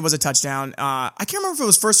 All they needed was a touchdown. I can't remember if it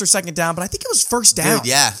was first or second down, but I think it was first down. Dude,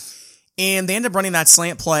 yeah. And they end up running that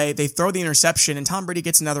slant play. They throw the interception, and Tom Brady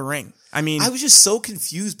gets another ring. I was just so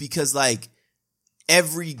confused because, like,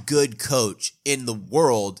 every good coach in the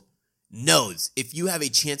world knows if you have a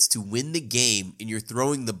chance to win the game and you're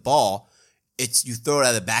throwing the ball, you throw it out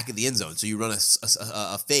of the back of the end zone. So you run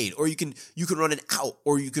a fade, or you can run an out,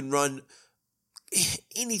 or you can run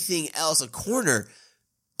anything else, a corner,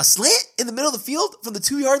 a slant in the middle of the field from the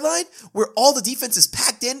 2-yard line where all the defense is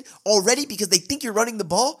packed in already because they think you're running the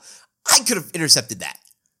ball. I could have intercepted that.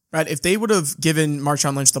 Right. If they would have given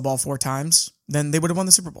Marshawn Lynch the ball 4 times, then they would have won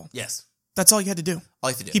the Super Bowl. Yes. That's all you had to do. All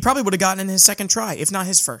you had to do. He probably would have gotten in his second try, if not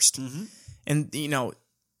his first. Mm-hmm. And,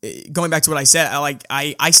 going back to what I said,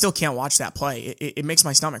 I still can't watch that play. It makes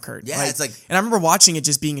my stomach hurt. Yeah, it's like... And I remember watching it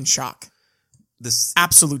just being in shock.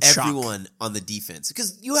 Absolute shock. Everyone on the defense.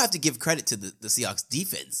 Because you have to give credit to the Seahawks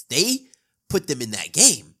defense. They put them in that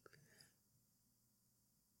game.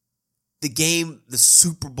 The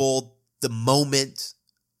Super Bowl, the moment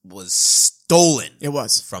was stolen. It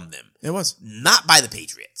was. From them. It was. Not by the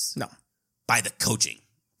Patriots. No. By the coaching.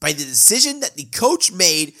 By the decision that the coach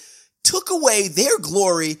made, took away their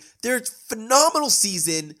glory, their phenomenal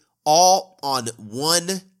season, all on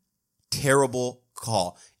one terrible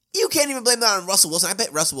call. You can't even blame that on Russell Wilson. I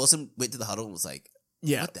bet Russell Wilson went to the huddle and was like,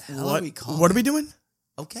 what the hell are we calling? What are we doing?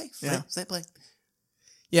 Okay, same play.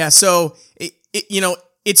 Yeah, so,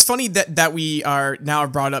 it's funny that we are now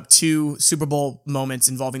brought up 2 Super Bowl moments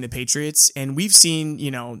involving the Patriots, and we've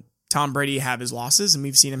seen, Tom Brady have his losses and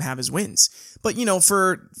we've seen him have his wins. But,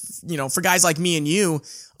 for guys like me and you,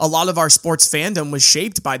 a lot of our sports fandom was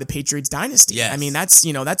shaped by the Patriots dynasty. Yes.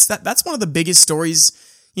 That's one of the biggest stories,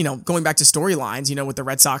 going back to storylines, with the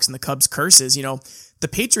Red Sox and the Cubs curses, the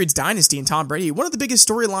Patriots dynasty and Tom Brady, one of the biggest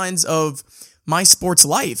storylines of my sports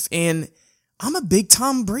life. And I'm a big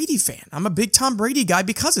Tom Brady fan. I'm a big Tom Brady guy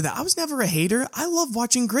because of that. I was never a hater. I love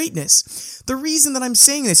watching greatness. The reason that I'm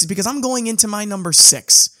saying this is because I'm going into my number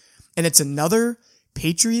 6, and it's another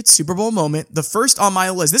Patriots Super Bowl moment, the first on my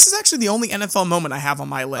list. This is actually the only NFL moment I have on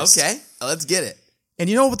my list. Okay, let's get it. And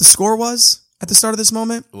you know what the score was at the start of this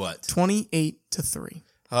moment? What? 28-3.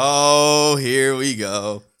 Oh, here we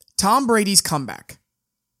go. Tom Brady's comeback,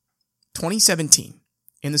 2017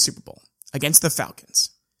 in the Super Bowl against the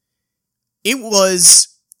Falcons. It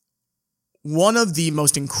was one of the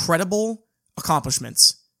most incredible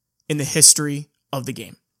accomplishments in the history of the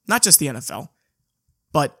game. Not just the NFL,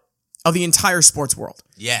 but of the entire sports world.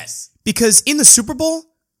 Yes. Because in the Super Bowl,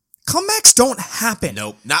 comebacks don't happen.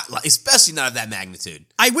 Nope, especially not of that magnitude.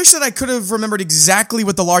 I wish that I could have remembered exactly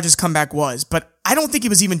what the largest comeback was, but I don't think it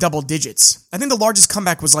was even double digits. I think the largest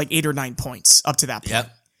comeback was like 8 or 9 points up to that point.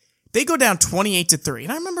 Yep. They go down 28-3,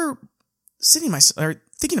 and I remember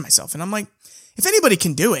thinking to myself, and I'm like, if anybody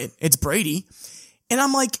can do it, it's Brady. And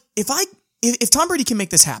I'm like, if Tom Brady can make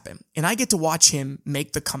this happen and I get to watch him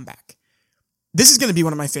make the comeback, this is going to be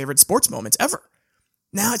one of my favorite sports moments ever.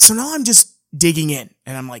 Now I'm just digging in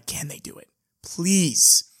and I'm like, can they do it?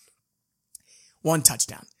 Please. One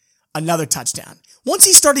touchdown, another touchdown. Once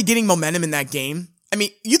he started getting momentum in that game, I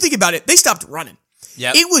mean, you think about it, they stopped running.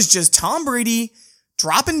 Yep. It was just Tom Brady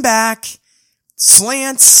dropping back,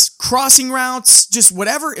 slants, crossing routes, just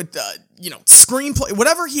whatever, screenplay,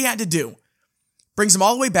 whatever he had to do. Brings them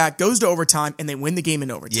all the way back, goes to overtime, and they win the game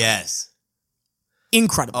in overtime. Yes.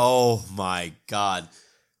 Incredible. Oh my God.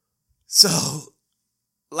 So,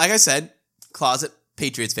 like I said, closet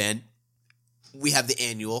Patriots fan. We have the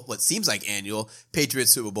what seems like annual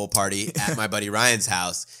Patriots Super Bowl party at my buddy Ryan's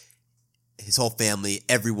house. His whole family,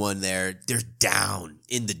 everyone there, they're down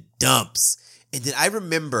in the dumps. And then I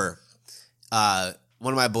remember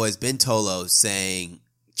one of my boys, Ben Tolo,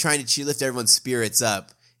 trying to lift everyone's spirits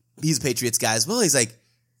up. He's a Patriots guy as well. He's like,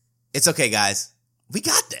 it's okay, guys. We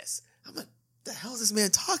got this. I'm like, the hell is this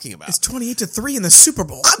man talking about? It's 28-3 in the Super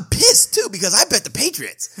Bowl. I'm pissed too because I bet the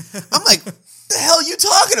Patriots. I'm like, the hell are you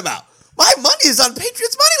talking about? My money is on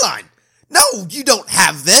Patriots money line. No, you don't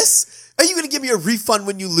have this. Are you going to give me a refund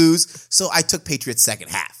when you lose? So I took Patriots second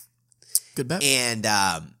half. Good bet. And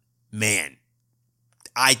man,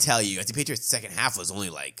 I tell you, I think Patriots second half was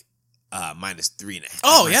only like -3.5.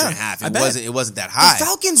 Oh yeah, It wasn't that high. The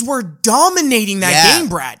Falcons were dominating that game,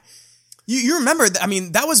 Brad. You remember? I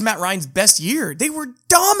mean, that was Matt Ryan's best year. They were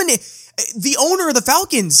dominant. The owner of the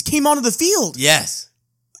Falcons came onto the field. Yes,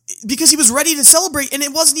 because he was ready to celebrate, and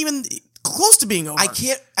it wasn't even close to being over. I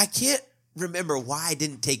can't remember why I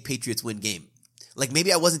didn't take Patriots win game. Like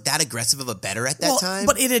maybe I wasn't that aggressive of a bettor at that time.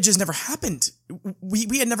 But it had just never happened.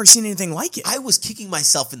 We had never seen anything like it. I was kicking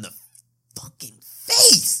myself in the fucking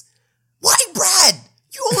face. Why, Brad?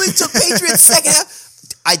 You only took Patriots second half.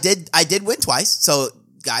 I did win twice. So,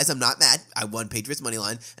 guys, I'm not mad. I won Patriots money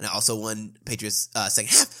line, and I also won Patriots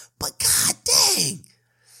second half. But god dang,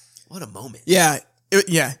 what a moment! Yeah,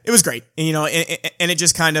 it was great. And, and it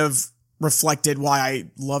just kind of reflected why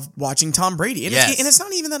I loved watching Tom Brady. And, and it's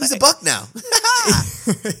not even that he's a buck now.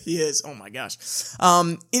 He is. Oh my gosh.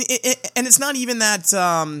 And it's not even that.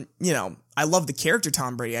 I love the character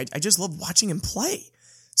Tom Brady. I just love watching him play.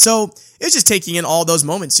 So it's just taking in all those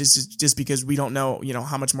moments just because we don't know,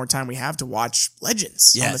 how much more time we have to watch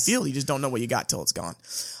legends on the field. You just don't know what you got till it's gone.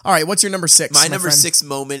 All right, what's your number 6? My number 6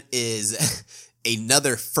 moment is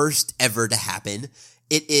another first ever to happen.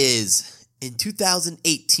 It is in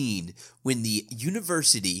 2018 when the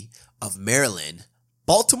University of Maryland,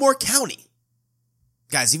 Baltimore County.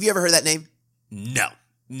 Guys, have you ever heard that name? No,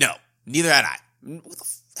 neither had I. What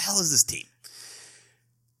the hell is this team?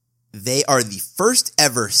 They are the first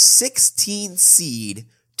ever 16 seed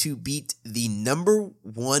to beat a number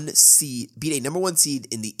 1 seed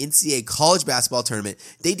in the NCAA college basketball tournament.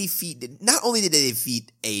 Not only did they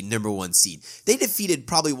defeat a number 1 seed, they defeated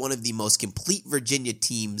probably one of the most complete Virginia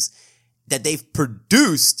teams that they've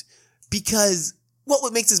produced, because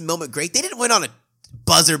what makes this moment great, they didn't win on a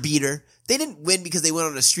buzzer beater. They didn't win because they went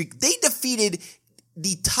on a streak. They defeated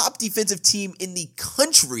the top defensive team in the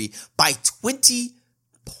country by 20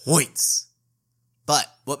 points. But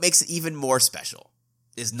what makes it even more special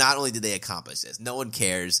is not only did they accomplish this, no one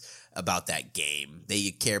cares about that game.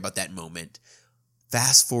 They care about that moment.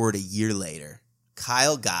 Fast forward a year later,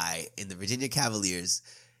 Kyle Guy and the Virginia Cavaliers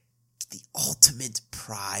get the ultimate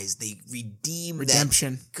prize. They redeem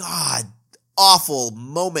redemption. That god awful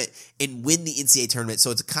moment and win the NCAA tournament.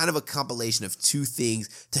 So it's a kind of a compilation of two things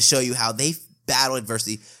to show you how they battle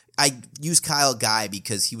adversity. I use Kyle Guy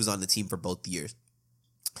because he was on the team for both years.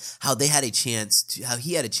 How he had a chance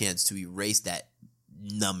to erase that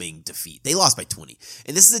numbing defeat. They lost by 20.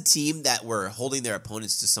 And this is a team that were holding their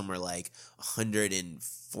opponents to somewhere like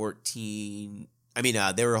 114. I mean,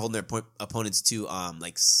 they were holding their opponents to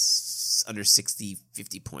under 60,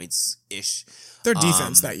 50 points ish. Their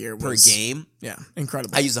defense that year was per game. Yeah,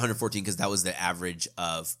 incredible. I used 114 because that was the average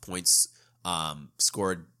of points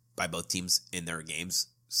scored by both teams in their games.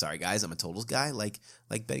 Sorry guys, I'm a totals guy, like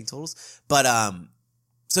betting totals. But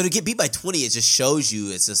so to get beat by 20, it just shows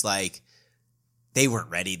you it's just like they weren't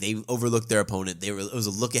ready. They overlooked their opponent. It was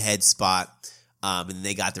a look ahead spot, and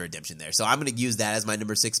they got the redemption there. So I'm going to use that as my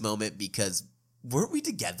number 6 moment because weren't we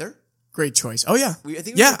together? Great choice. Oh yeah, I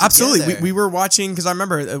think absolutely. We were watching because I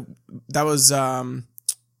remember that was at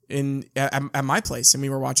my place, and we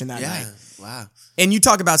were watching that night. Wow. And you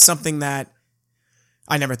talk about something that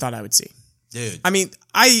I never thought I would see. Dude. I mean,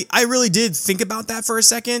 I really did think about that for a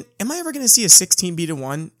second. Am I ever going to see a 16 beat a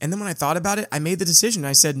 1? And then when I thought about it, I made the decision.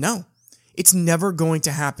 I said, no. It's never going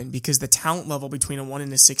to happen because the talent level between a 1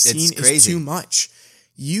 and a 16 is too much.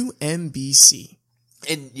 UMBC.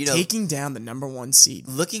 And, taking down the number 1 seed.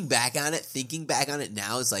 Looking back on it, thinking back on it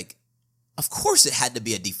now is like, of course it had to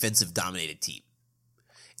be a defensive dominated team.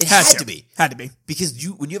 It had to be. Had to be. Because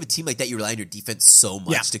when you have a team like that, you rely on your defense so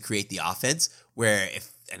much to create the offense, where if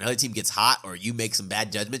another team gets hot or you make some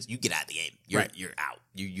bad judgments, you get out of the game. You're out.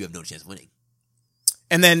 You have no chance of winning.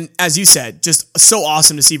 And then, as you said, just so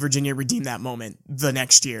awesome to see Virginia redeem that moment the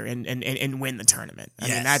next year and win the tournament. I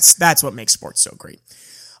mean, that's what makes sports so great.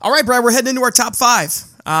 All right, Brad, we're heading into our top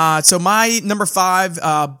 5. So my number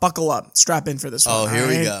 5, buckle up, strap in for this one. Oh, here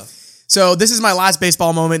we go. So this is my last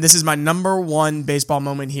baseball moment. This is my number 1 baseball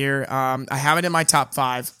moment here. I have it in my top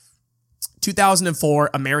 5. 2004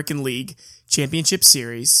 American League Championship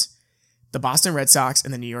Series, the Boston Red Sox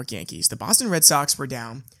and the New York Yankees. The Boston Red Sox were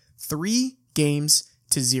down 3-0.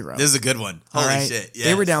 This is a good one. Holy shit. Yeah.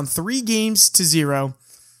 They were down 3-0.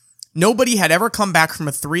 Nobody had ever come back from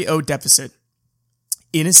a 3-0 deficit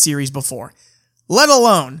in a series before, let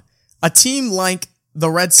alone a team like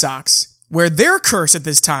the Red Sox, where their curse at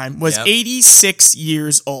this time was 86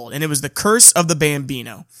 years old, and it was the curse of the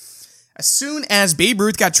Bambino. As soon as Babe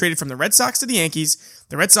Ruth got traded from the Red Sox to the Yankees,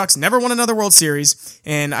 the Red Sox never won another World Series,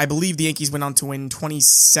 and I believe the Yankees went on to win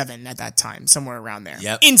 27 at that time, somewhere around there.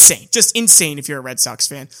 Yep. Insane. Just insane if you're a Red Sox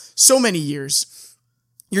fan. So many years.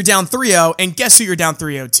 You're down 3-0, and guess who you're down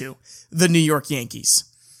 3-0 to? The New York Yankees.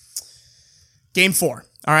 Game 4.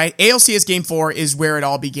 All right? ALCS Game 4 is where it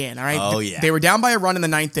all began. All right? Oh, yeah. They were down by a run in the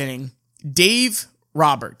 9th inning. Dave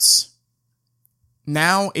Roberts,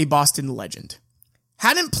 now a Boston legend,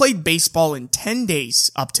 hadn't played baseball in 10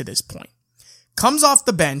 days up to this point. Comes off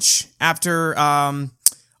the bench after a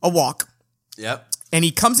walk. Yep. And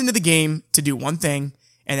he comes into the game to do one thing,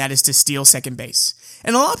 and that is to steal second base.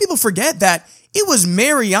 And a lot of people forget that it was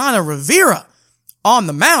Mariano Rivera on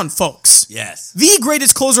the mound, folks. Yes. The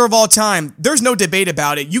greatest closer of all time. There's no debate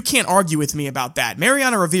about it. You can't argue with me about that.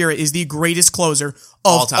 Mariano Rivera is the greatest closer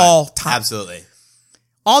of all time. Absolutely.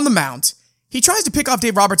 On the mound, he tries to pick off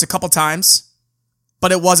Dave Roberts a couple times,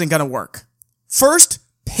 but it wasn't going to work. First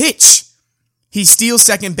pitch, he steals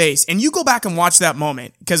second base. And you go back and watch that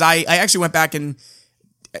moment, because I actually went back and,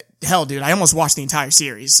 hell, dude, I almost watched the entire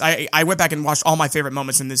series. I went back and watched all my favorite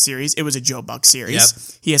moments in this series. It was a Joe Buck series.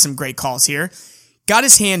 Yep. He has some great calls here. Got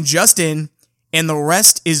his hand just in, and the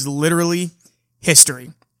rest is literally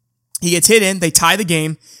history. He gets hit in, they tie the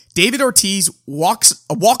game. David Ortiz walks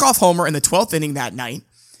a walk-off homer in the 12th inning that night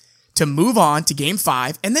to move on to Game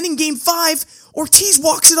 5. And then in Game 5, Ortiz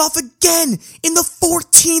walks it off again in the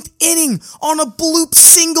 14th inning on a bloop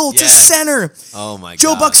single to center. Oh my God.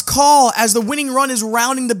 Joe Buck's call as the winning run is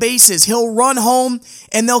rounding the bases. He'll run home,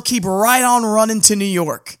 and they'll keep right on running to New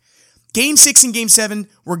York. Game 6 and Game 7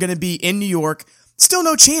 were going to be in New York. Still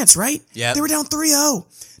no chance, right? Yeah. They were down 3-0.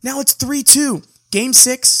 Now it's 3-2. Game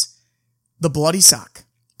 6, the bloody sock,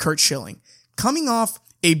 Curt Schilling, coming off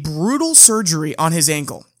a brutal surgery on his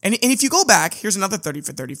ankle. And if you go back, here's another 30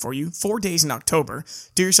 for 30 for you. 4 days in October.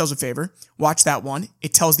 Do yourselves a favor. Watch that one.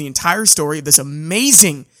 It tells the entire story of this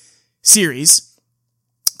amazing series.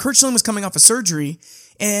 Curt Schilling was coming off a surgery,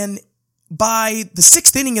 and by the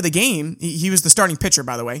 6th inning of the game, he was the starting pitcher,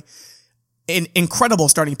 by the way. An incredible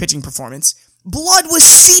starting pitching performance. Blood was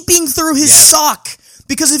seeping through his sock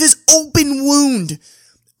because of his open wound.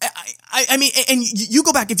 I mean, and you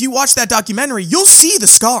go back, if you watch that documentary, you'll see the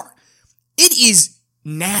scar. It is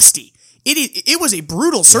nasty. It was a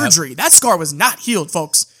brutal surgery. Yep. That scar was not healed,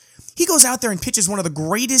 folks. He goes out there and pitches one of the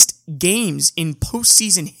greatest games in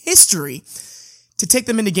postseason history to take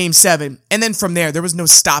them into Game 7. And then from there was no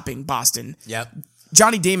stopping Boston. Yep.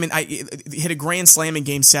 Johnny Damon hit a grand slam in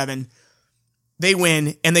Game 7. They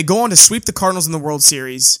win, and they go on to sweep the Cardinals in the World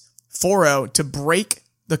Series 4-0 to break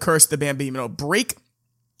the curse of the Bambino, break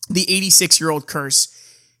the 86-year-old curse.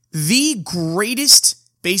 The greatest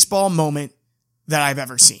baseball moment that I've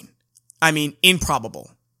ever seen. I mean, improbable.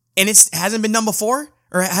 And it hasn't been done before,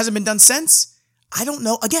 or it hasn't been done since. I don't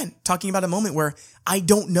know. Again, talking about a moment where I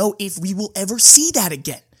don't know if we will ever see that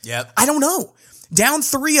again. Yep. I don't know. Down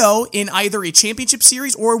 3-0 in either a championship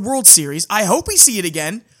series or a World Series. I hope we see it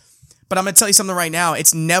again. But I'm going to tell you something right now.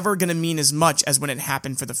 It's never going to mean as much as when it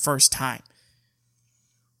happened for the first time.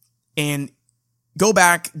 And go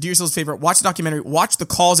back, do yourselves a favor, watch the documentary, watch the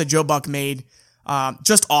calls that Joe Buck made.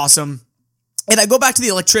 Just awesome. And I go back to the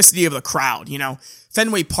electricity of the crowd,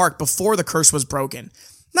 Fenway Park before the curse was broken.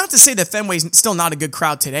 Not to say that Fenway's still not a good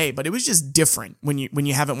crowd today, but it was just different when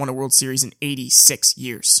you haven't won a World Series in 86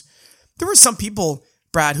 years. There were some people,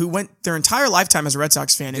 Brad, who went their entire lifetime as a Red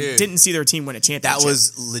Sox fan and didn't see their team win a championship. That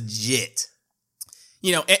was legit.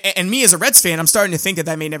 and me as a Reds fan, I'm starting to think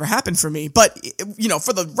that may never happen for me. But,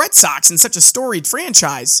 for the Red Sox and such a storied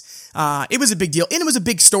franchise, it was a big deal. And it was a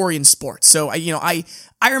big story in sports. So, I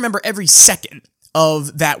remember every second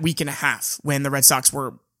of that week and a half when the Red Sox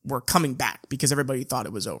were coming back because everybody thought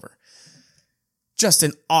it was over. Just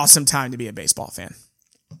an awesome time to be a baseball fan.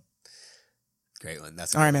 Great one.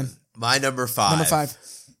 That's all right, man. My number five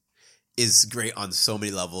is great on so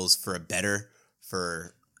many levels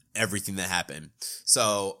for everything that happened.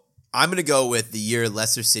 So I'm going to go with the year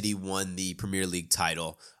Leicester City won the Premier League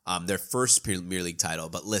title, their first Premier League title.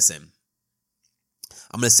 But listen,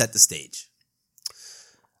 I'm going to set the stage.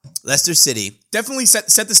 Leicester City. Definitely set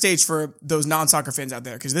the stage for those non-soccer fans out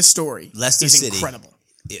there because this story is incredible.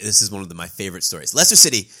 This is one of my favorite stories. Leicester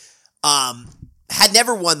City had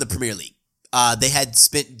never won the Premier League. They had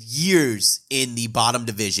spent years in the bottom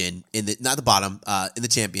division, in the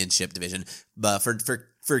championship division. But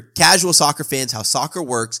for casual soccer fans, how soccer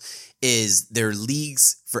works is there are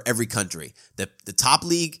leagues for every country. The top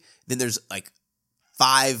league, then there's like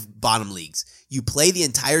 5 bottom leagues. You play the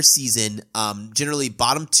entire season. Generally,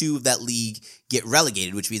 bottom 2 of that league get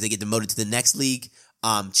relegated, which means they get demoted to the next league.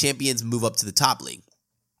 Champions move up to the top league.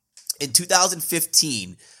 In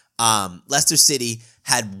 2015, Leicester City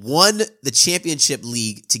had won the championship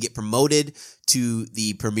league to get promoted to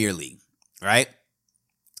the Premier League, right?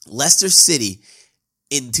 Leicester City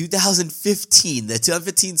in 2015, the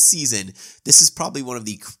 2015 season, this is probably one of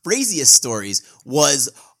the craziest stories, was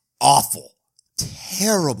awful,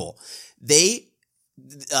 terrible.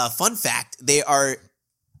 Fun fact, they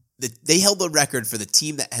held the record for the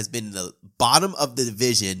team that has been in the bottom of the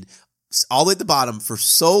division, all the way at the bottom for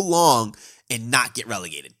so long and not get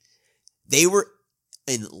relegated. They were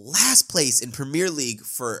in last place in Premier League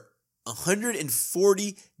for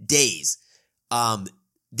 140 days.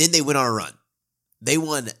 Then they went on a run. They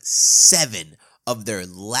won 7 of their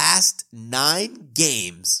last 9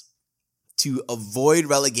 games to avoid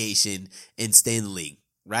relegation and stay in the league,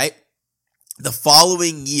 right? The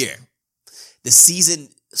following year, the season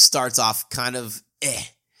starts off kind of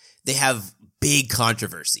They have big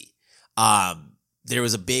controversy. There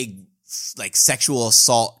was a big sexual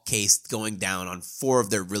assault case going down on 4 of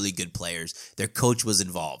their really good players. Their coach was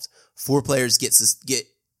involved. 4 players get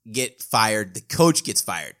fired. The coach gets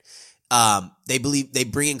fired. They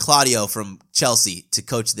bring in Claudio from Chelsea to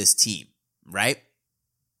coach this team, right?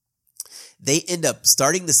 They end up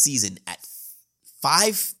starting the season at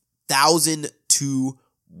 5,000 to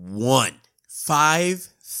 1.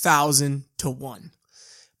 5,000 to 1.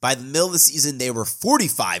 By the middle of the season, they were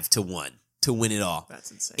 45 to 1 to win it all. That's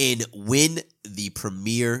insane. And win the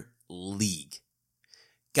Premier League.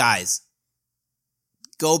 Guys,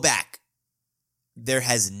 go back. There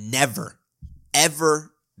has never,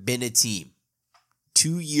 ever been a team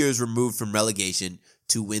 2 years removed from relegation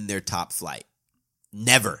to win their top flight.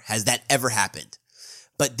 Never has that ever happened.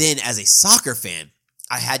 But then as a soccer fan,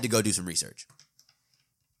 I had to go do some research.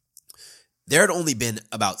 There had only been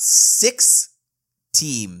about 5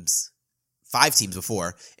 teams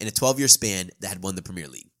before in a 12-year span that had won the Premier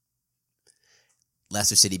League.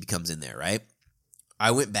 Leicester City becomes in there, right?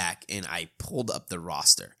 I went back and I pulled up the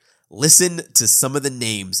roster. Listen to some of the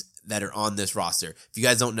names that are on this roster. If you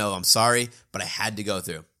guys don't know, I'm sorry, but I had to go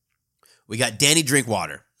through. We got Danny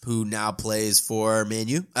Drinkwater, who now plays for Man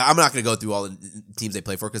U. I'm not going to go through all the teams they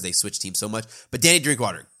play for because they switch teams so much. But Danny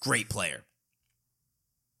Drinkwater, great player.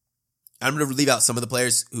 I'm going to leave out some of the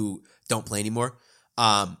players who don't play anymore.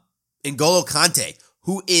 N'Golo Kante,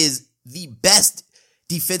 who is the best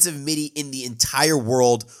defensive midi in the entire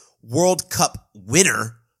world, World Cup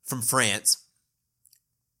winner from France.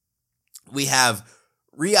 We have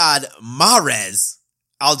Riyad Mahrez,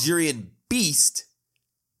 Algerian beast,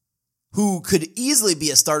 who could easily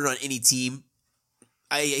be a starter on any team.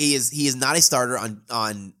 He is not a starter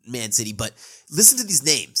on Man City, but listen to these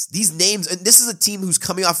names. These names, and this is a team who's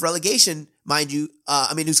coming off relegation, mind you.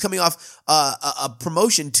 Who's coming off a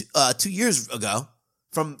promotion 2 years ago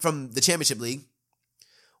from the Championship League.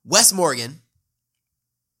 Wes Morgan.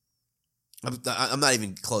 I'm not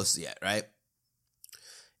even close yet, right?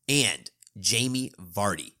 And Jamie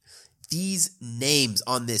Vardy. These names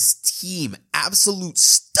on this team, absolute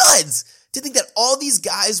studs. To think that all these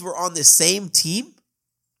guys were on the same team?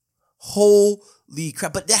 Holy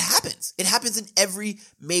crap. But that happens. It happens in every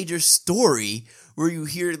major story where you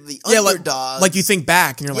hear the underdogs. Like you think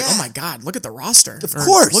back and you're like, oh my God, look at the roster. Of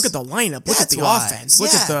course. Look at the lineup. Look at the offense.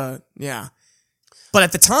 Look at the, But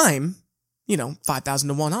at the time, 5,000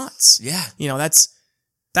 to 1 odds. Yeah.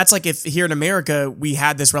 That's like if here in America, we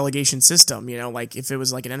had this relegation system, like if it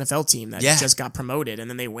was like an NFL team that just got promoted and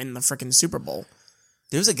then they win the freaking Super Bowl.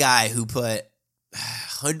 There was a guy who put,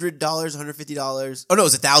 $100, $150. Oh no, it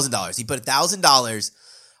was $1,000. He put $1,000.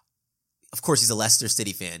 Of course, he's a Leicester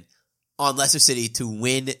City fan, on Leicester City to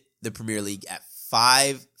win the Premier League at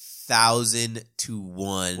 5,000 to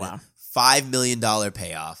 1. Wow. $5 million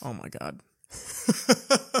payoff. Oh my God.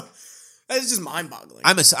 That is just mind-boggling.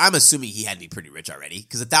 I'm assuming he had to be pretty rich already,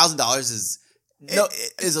 because $1,000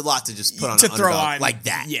 is a lot to just put on to an throw underdog on like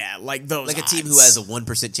that. Yeah, like those. Like a team who odds. has a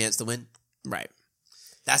 1% chance to win. Right.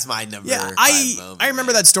 That's my number. Yeah, 5 moment, I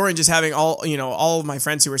remember man. that story and just having all of my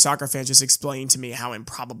friends who were soccer fans just explain to me how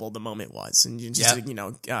improbable the moment was, and just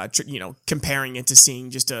comparing it to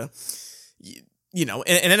seeing just an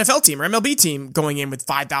NFL team or MLB team going in with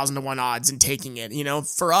 5,000 to 1 odds and taking it.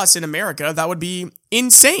 For us in America, that would be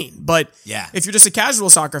insane. But Yeah. if you're just a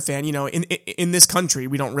casual soccer fan, in this country,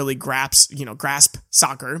 we don't really grasp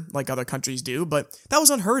soccer like other countries do. But that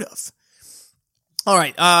was unheard of. All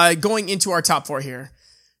right, going into our top 4 here.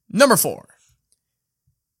 Number 4,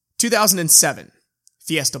 2007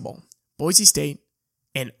 Fiesta Bowl, Boise State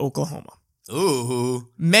and Oklahoma. Ooh.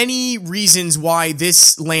 Many reasons why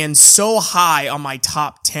this lands so high on my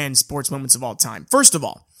top 10 sports moments of all time. First of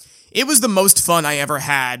all, it was the most fun I ever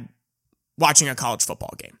had watching a college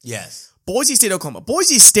football game. Yes. Boise State, Oklahoma.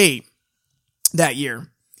 Boise State that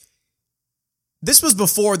year, this was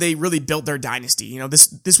before they really built their dynasty.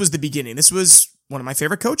 This was the beginning. This was one of my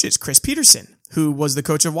favorite coaches, Chris Peterson, who was the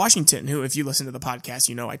coach of Washington, who, if you listen to the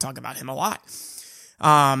podcast, I talk about him a lot.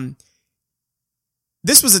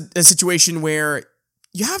 This was a situation where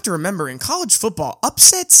you have to remember, in college football,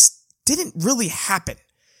 upsets didn't really happen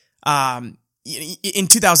in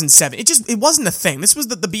 2007. It wasn't a thing. This was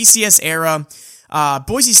the BCS era.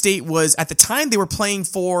 Boise State was, at the time, they were playing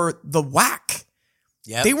for the WAC.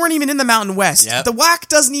 Yep. They weren't even in the Mountain West. Yep. The WAC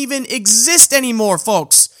doesn't even exist anymore,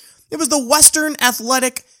 folks. It was the Western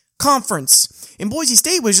Athletic Conference. And Boise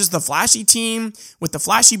State was just the flashy team with the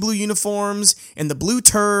flashy blue uniforms and the blue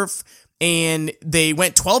turf. And they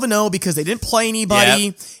went 12-0 because they didn't play anybody.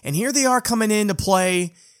 Yep. And here they are coming in to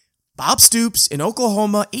play Bob Stoops in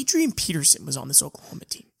Oklahoma. Adrian Peterson was on this Oklahoma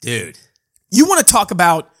team. Dude. You want to talk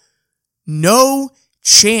about no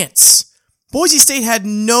chance. Boise State had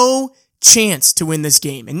no chance to win this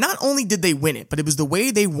game. And not only did they win it, but it was the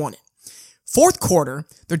way they won it. Fourth quarter,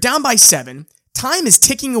 they're down by 7. Time is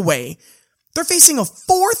ticking away. They're facing a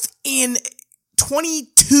 4th and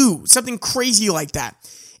 22, something crazy like that.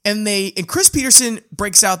 And Chris Peterson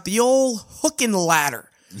breaks out the old hook and ladder.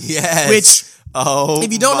 Yes. Which,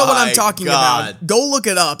 if you don't know what I'm talking about, go look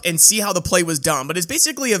it up and see how the play was done. But it's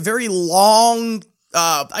basically a very long,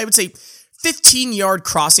 I would say 15-yard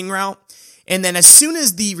crossing route. And then as soon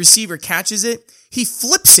as the receiver catches it, he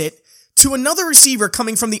flips it to another receiver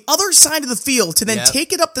coming from the other side of the field to then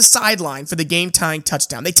take it up the sideline for the game-tying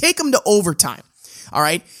touchdown. They take him to overtime. All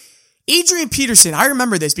right. Adrian Peterson, I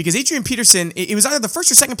remember this because Adrian Peterson, it was either the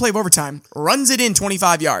first or second play of overtime, runs it in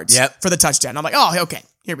 25 yards for the touchdown. I'm like, oh, okay,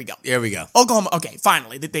 here we go. Here we go. Oklahoma, okay,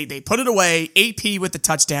 finally. They put it away, AP with the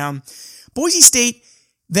touchdown. Boise State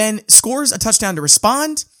then scores a touchdown to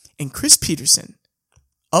respond, and Chris Peterson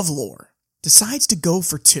of lore decides to go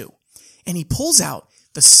for 2. And he pulls out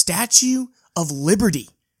the Statue of Liberty.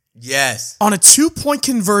 Yes. On a 2-point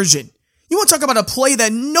conversion. You want to talk about a play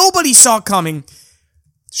that nobody saw coming.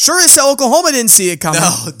 Sure as hell, Oklahoma didn't see it coming.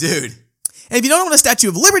 No, dude. And if you don't know what a Statue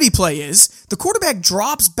of Liberty play is, the quarterback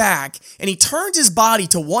drops back and he turns his body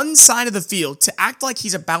to one side of the field to act like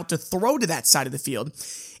he's about to throw to that side of the field.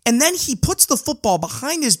 And then he puts the football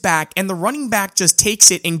behind his back and the running back just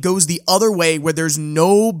takes it and goes the other way where there's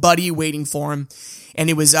nobody waiting for him. And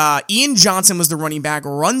it was Ian Johnson was the running back,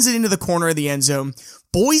 runs it into the corner of the end zone.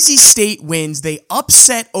 Boise State wins. They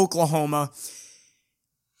upset Oklahoma.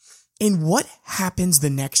 And what happens the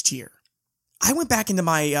next year? I went back into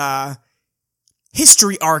my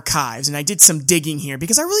history archives and I did some digging here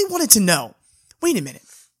because I really wanted to know, wait a minute,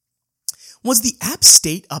 was the App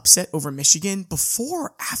State upset over Michigan before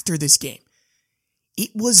or after this game? It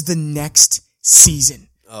was the next season.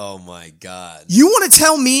 Oh my God. You want to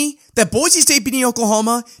tell me that Boise State beating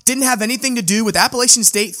Oklahoma didn't have anything to do with Appalachian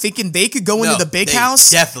State thinking they could go into the big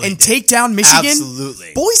house and take down Michigan?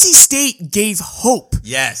 Absolutely. Boise State gave hope.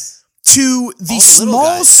 Yes. To the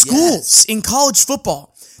small schools in college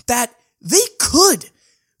football that they could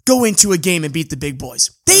go into a game and beat the big boys.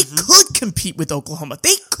 They could compete with Oklahoma.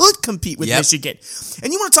 They could compete with Michigan.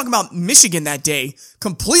 And you want to talk about Michigan that day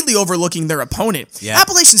completely overlooking their opponent.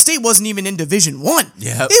 Appalachian State wasn't even in Division 1.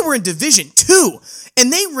 They were in Division 2.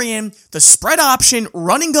 And they ran the spread option,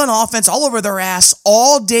 running gun offense all over their ass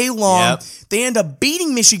all day long. They end up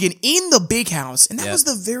beating Michigan in the big house. And that was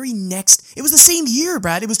the very next. It was the same year,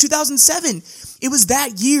 Brad. It was 2007. It was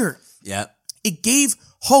that year. It gave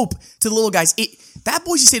hope to the little guys. That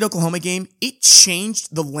Boise State Oklahoma game, it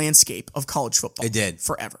changed the landscape of college football. It did.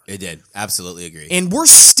 Forever. It did. Absolutely agree. And we're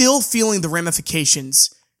still feeling the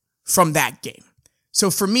ramifications from that game.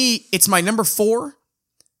 So for me, it's my number 4,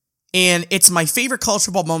 and it's my favorite college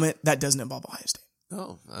football moment that doesn't involve Ohio State.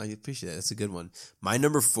 Oh, I appreciate that. That's a good one. My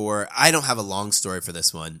number 4, I don't have a long story for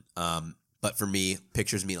this one, but for me,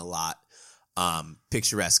 pictures mean a lot.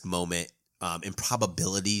 Picturesque moment,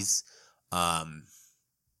 improbabilities.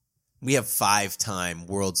 We have 5-time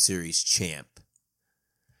World Series champ,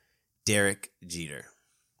 Derek Jeter,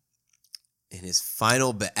 in his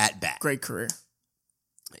final at-bat. Great career.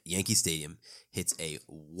 At Yankee Stadium, hits a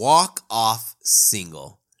walk-off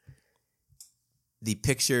single. The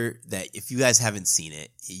picture that, if you guys haven't seen it,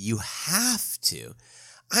 you have to.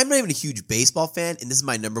 I'm not even a huge baseball fan, and this is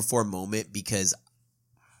my number 4 moment because,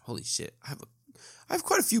 holy shit, I have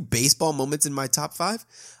quite a few baseball moments in my top 5.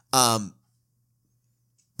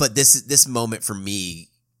 But this moment for me,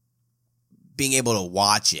 being able to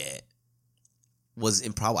watch it was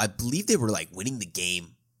improbable. I believe they were like winning the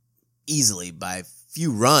game easily by a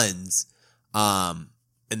few runs. And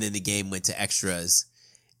then the game went to extras.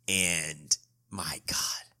 And my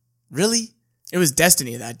God, really? It was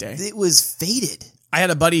destiny that day. It was fated. I had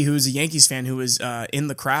a buddy who was a Yankees fan who was in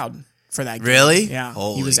the crowd for that game. Really? Yeah.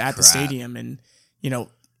 Holy he was at crap. the stadium. And,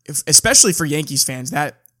 especially for Yankees fans,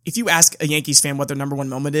 that if you ask a Yankees fan what their number 1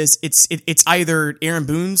 moment is, it's either Aaron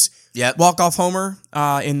Boone's walk-off homer in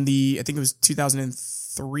I think it was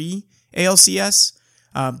 2003 ALCS,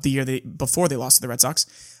 the year before they lost to the Red Sox,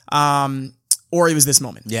 or it was this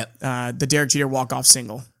moment. Yep. The Derek Jeter walk-off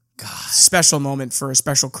single. God. Special moment for a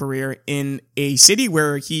special career in a city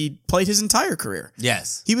where he played his entire career.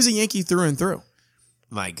 Yes. He was a Yankee through and through.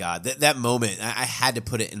 My God. That moment, I had to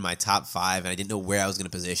put it in my top 5, and I didn't know where I was going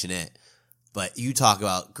to position it. But you talk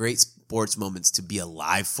about great sports moments to be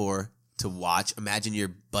alive for, to watch. Imagine your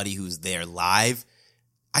buddy who's there live.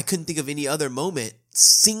 I couldn't think of any other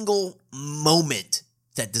single moment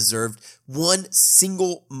that deserved one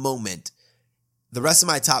single moment. The rest of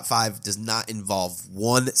my top 5 does not involve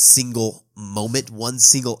one single moment, one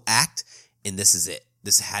single act, and this is it.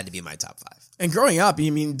 This had to be in my top 5. And growing up, I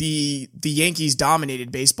mean, the Yankees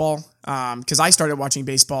dominated baseball because I started watching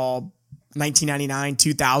baseball 1999,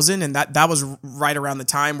 2000, and that was right around the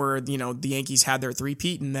time where, the Yankees had their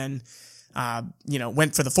 3-peat and then,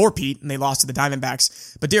 went for the 4-peat and they lost to the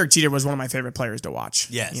Diamondbacks. But Derek Jeter was one of my favorite players to watch.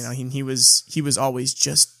 Yes. He was always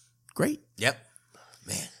just great. Yep.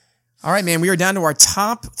 Man. All right, man, we are down to our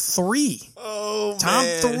top 3. Oh, top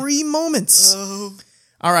man. 3 moments. Oh.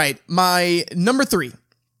 All right, my number 3,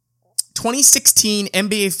 2016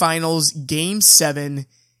 NBA Finals Game 7,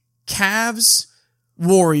 Cavs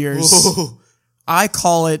Warriors. Whoa. I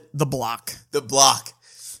call it the block. The block.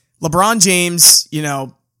 LeBron James,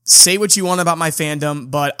 say what you want about my fandom,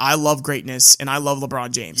 but I love greatness and I love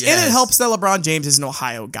LeBron James. Yes. And it helps that LeBron James is an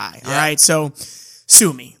Ohio guy. All right. So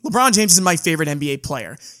sue me. LeBron James is my favorite NBA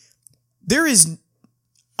player. There is,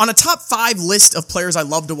 on a top 5 list of players I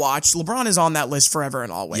love to watch, LeBron is on that list forever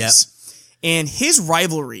and always. Yep. And his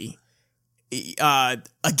rivalry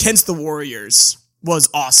against the Warriors was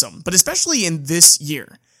awesome, but especially in this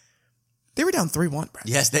year. They were down 3-1, bro.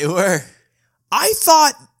 Yes, they were. I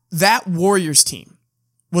thought that Warriors team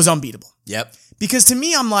was unbeatable. Yep. Because to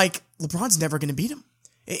me, I'm like, LeBron's never going to beat him.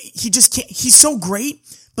 He just can't. He's so great,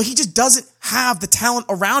 but he just doesn't have the talent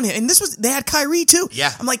around him. And they had Kyrie too.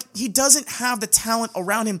 Yeah. I'm like, he doesn't have the talent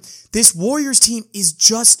around him. This Warriors team is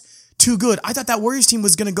just too good. I thought that Warriors team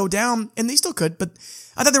was going to go down, and they still could, but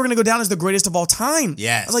I thought they were going to go down as the greatest of all time.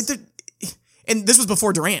 Yes. I was like, and this was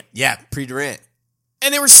before Durant. Yeah, pre-Durant.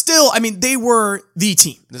 And they were still, they were the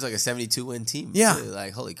team. There's like a 72-win team. Yeah. Too.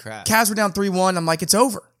 Like, holy crap. Cavs were down 3-1. I'm like, it's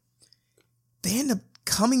over. They end up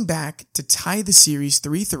coming back to tie the series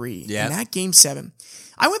 3-3 in that Game 7.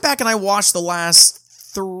 I went back and I watched the last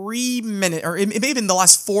 3 minutes, or it may have been the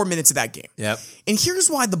last 4 minutes of that game. Yep. And here's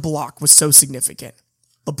why the block was so significant.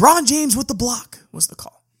 LeBron James with the block was the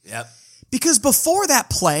call. Yep. Because before that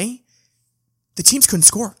play, the teams couldn't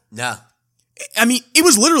score. No. It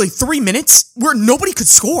was literally 3 minutes where nobody could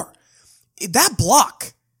score. That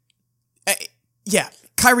block,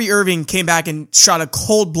 Kyrie Irving came back and shot a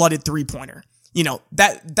cold-blooded three-pointer.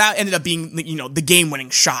 That ended up being, the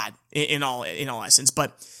game-winning shot in all essence.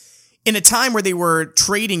 But in a time where they were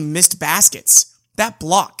trading missed baskets, that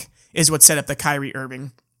block is what set up the Kyrie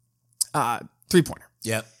Irving three-pointer.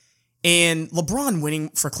 Yep. And LeBron winning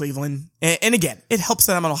for Cleveland. And again, it helps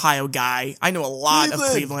that I'm an Ohio guy. I know a lot of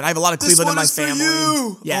Cleveland. I have a lot of Cleveland in my family.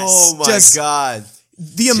 You. Yes. Oh my God.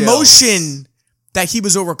 The emotion that he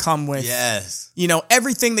was overcome with. Yes.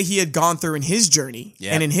 Everything that he had gone through in his journey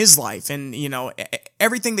Yep. and in his life, and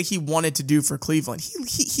everything that he wanted to do for Cleveland.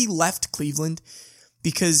 He left Cleveland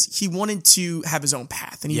because he wanted to have his own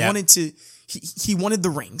path, and he Yep. wanted to. He wanted the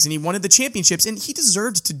rings and he wanted the championships, and he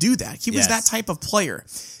deserved to do that. He was Yes. that type of player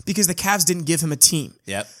because the Cavs didn't give him a team.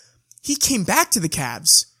 Yep. He came back to the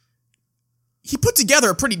Cavs. He put together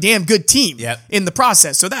a pretty damn good team Yep. in the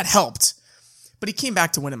process, so that helped. But he came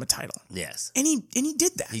back to win him a title. Yes. And he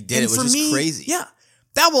did that. He did. And It was for just me, crazy. Yeah.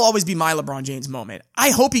 That will always be my LeBron James moment. I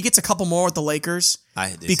hope he gets a couple more with the Lakers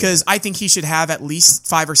because I think he should have at least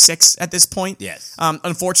 5 or 6 at this point. Yes.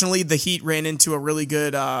 Unfortunately, the Heat ran into a really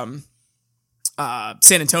good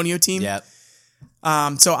San Antonio team. Yep.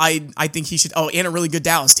 So I think he should. Oh, and a really good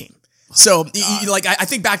Dallas team. So, I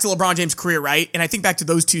think back to LeBron James' career, right? And I think back to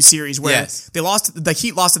those 2 series where Yes. the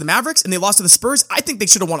Heat lost to the Mavericks and they lost to the Spurs. I think they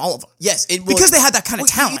should have won all of them. Yes. Because they had that kind of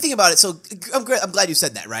talent. You think about it. So I'm glad you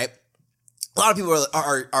said that, right? A lot of people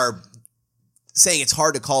are saying it's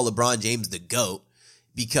hard to call LeBron James the GOAT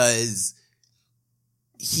because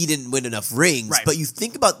he didn't win enough rings. Right. But you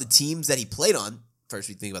think about the teams that he played on. First,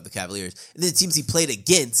 we think about the Cavaliers. And then the teams he played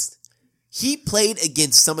against. He played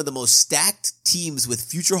against some of the most stacked teams with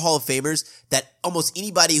future Hall of Famers that almost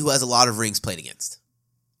anybody who has a lot of rings played against.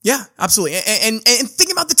 Yeah, absolutely. And think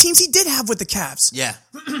about the teams he did have with the Cavs. Yeah.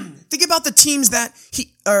 Think about the teams that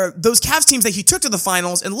those Cavs teams that he took to the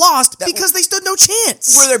finals and lost because they stood no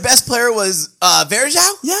chance. Where their best player was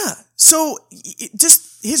Varejao? Yeah. So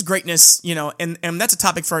just his greatness, and that's a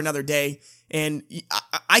topic for another day. And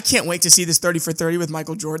I can't wait to see this 30 for 30 with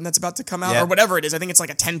Michael Jordan that's about to come out, or whatever it is. I think it's like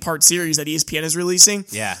a 10-part series that ESPN is releasing.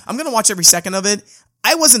 Yeah. I'm going to watch every second of it.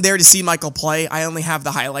 I wasn't there to see Michael play. I only have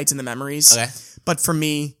the highlights and the memories. Okay. But for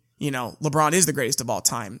me, LeBron is the greatest of all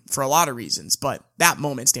time for a lot of reasons, but that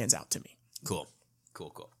moment stands out to me. Cool.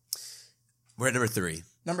 We're at number 3.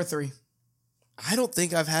 Number 3. I don't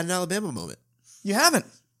think I've had an Alabama moment. You haven't.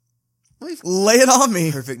 Lay it on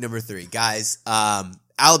me. Perfect number 3. Guys,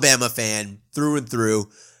 Alabama fan through and through.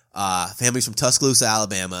 Families from Tuscaloosa,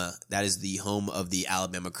 Alabama. That is the home of the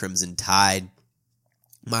Alabama Crimson Tide.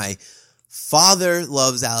 My father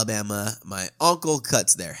loves Alabama. My uncle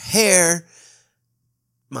cuts their hair.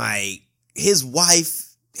 His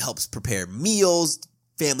wife helps prepare meals.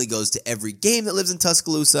 Family goes to every game that lives in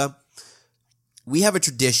Tuscaloosa. We have a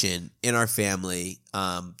tradition in our family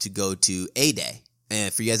to go to A-Day. And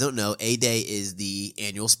if you guys don't know, A-Day is the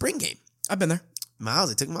annual spring game. I've been there. I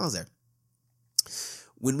took Miles there.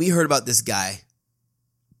 When we heard about this guy,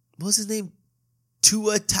 what was his name?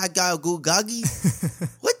 Tua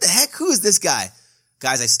Tagovailoa? What the heck? Who is this guy?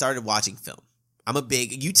 Guys, I started watching film.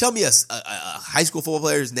 You tell me a high school football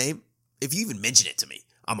player's name, if you even mention it to me,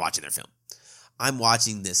 I'm watching their film. I'm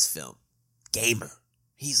watching this film. Gamer.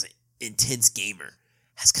 He's an intense gamer.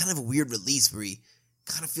 Has kind of a weird release where he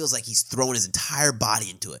kind of feels like he's throwing his entire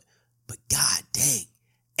body into it. But god dang,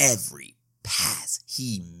 every pass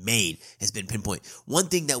he made has been pinpoint. One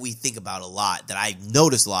thing that we think about a lot, that I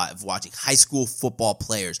noticed a lot of watching high school football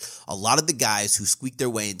players, a lot of the guys who squeak their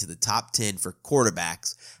way into the top 10 for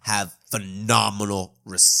quarterbacks have phenomenal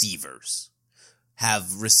receivers.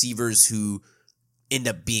 Have receivers who end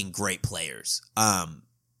up being great players.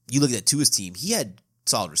 You look at Tua's team, he had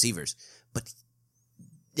solid receivers, but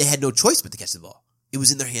they had no choice but to catch the ball. It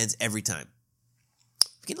was in their hands every time. I'm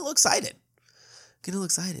getting a little excited.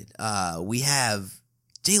 We have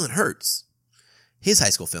Jalen Hurts. His high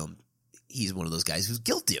school film, he's one of those guys who's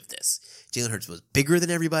guilty of this. Jalen Hurts was bigger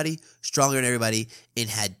than everybody, stronger than everybody, and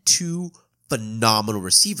had 2 phenomenal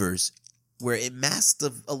receivers where it masked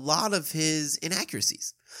a lot of his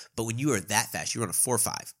inaccuracies. But when you are that fast, you run a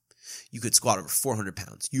 4.5. You could squat over 400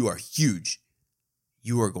 pounds. You are huge.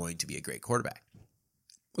 You are going to be a great quarterback.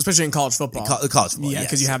 Especially in college football. College football, yeah,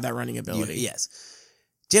 because you have that running ability. Yes.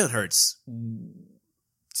 Jalen Hurts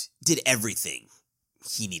did everything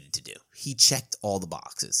he needed to do. He checked all the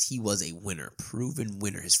boxes. He was a winner, proven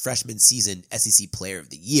winner. His freshman season, SEC Player of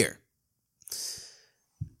the Year.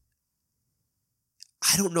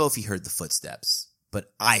 I don't know if he heard the footsteps,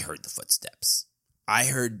 but I heard the footsteps. I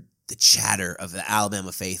heard the chatter of the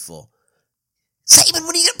Alabama faithful. Saban,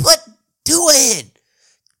 when are you going to put Tua in?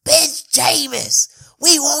 Bench Jameis.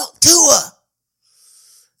 We want Tua.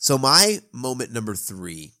 So my moment number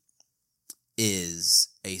 3 is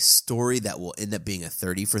a story that will end up being a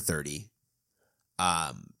 30 for 30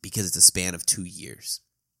 because it's a span of 2 years.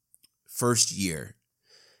 First year,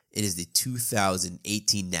 it is the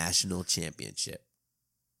 2018 National Championship.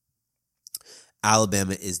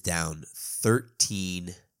 Alabama is down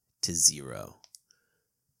 13-0.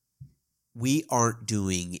 We aren't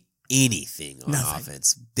doing anything on Nothing.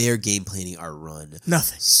 offense. Their game planning are run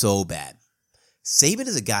Nothing. so bad. Saban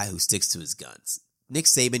is a guy who sticks to his guns. Nick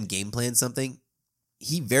Saban game plans something.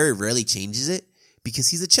 He very rarely changes it because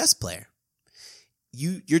he's a chess player.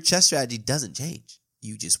 Your chess strategy doesn't change.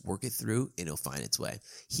 You just work it through and it'll find its way.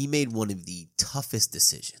 He made one of the toughest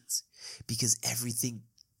decisions because everything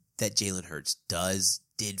that Jalen Hurts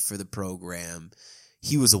did for the program,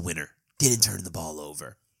 he was a winner. Didn't turn the ball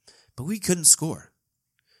over. But we couldn't score.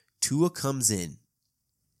 Tua comes in.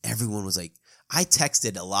 Everyone was like, I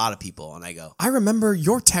texted a lot of people and I go, I remember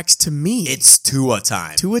your text to me. it's Tua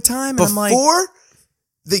time. Tua time? And I'm like,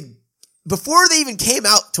 Before they even came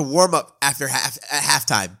out to warm up at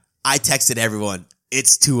halftime, I texted everyone,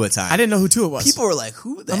 it's Tua time. I didn't know who Tua was. People were like,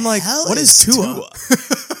 who the I'm like, hell what is Tua?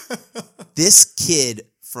 This kid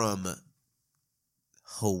from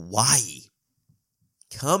Hawaii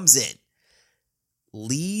comes in,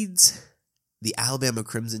 leads the Alabama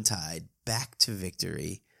Crimson Tide back to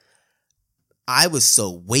victory. I was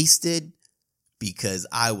so wasted because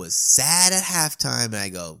I was sad at halftime. And I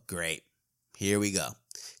go, great, here we go.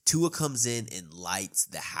 Tua comes in and lights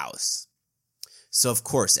the house. So, of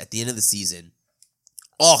course, at the end of the season,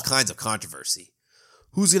 all kinds of controversy.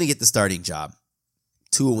 Who's going to get the starting job?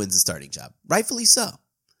 Tua wins the starting job. Rightfully so.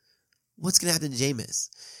 What's going to happen to Jameis?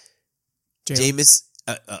 Jameis,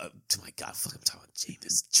 oh my God, fuck, I'm talking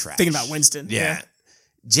Jameis. Trash. Thinking about Winston. Yeah.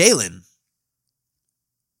 Jalen,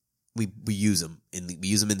 we use him in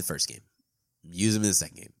the first game. Use him in the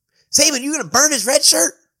second game. Saban, you going to burn his red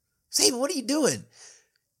shirt? Saban, what are you doing?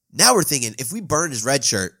 Now we're thinking, if we burn his red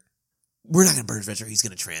shirt, we're not going to burn his red shirt. He's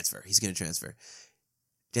going to transfer.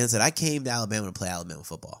 Jalen said, I came to Alabama to play Alabama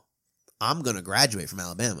football. I'm going to graduate from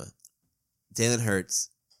Alabama. Jalen Hurts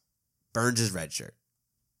burns his red shirt.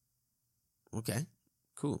 Okay,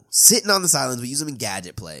 cool. Sitting on the sidelines, we use him in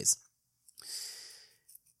gadget plays.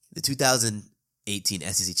 The 2018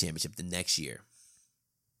 SEC Championship the next year,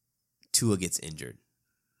 Tua gets injured.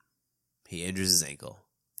 He injures his ankle.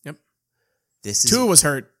 Yep. Tua was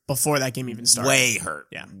hurt before that game even started. Way hurt.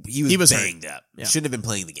 Yeah. He was banged hurt. up. Yeah. Shouldn't have been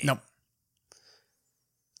playing the game. Nope.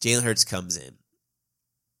 Jalen Hurts comes in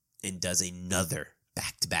and does another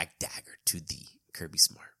back-to-back dagger to the Kirby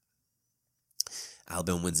Smart.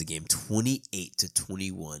 Alabama wins the game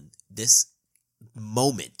 28-21. This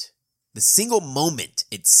moment, the single moment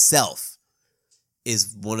itself,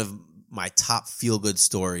 is one of my top feel-good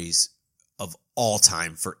stories of all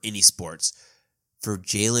time for any sports. For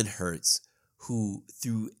Jalen Hurts, who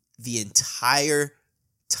through the entire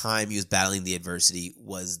time he was battling the adversity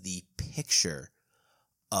was the picture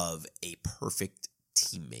of a perfect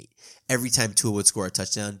teammate. Every time Tua would score a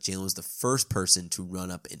touchdown, Jalen was the first person to run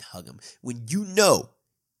up and hug him. When you know,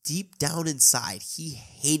 deep down inside, he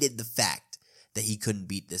hated the fact that he couldn't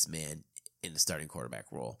beat this man in the starting quarterback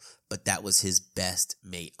role, but that was his best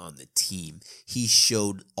mate on the team. He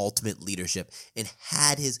showed ultimate leadership and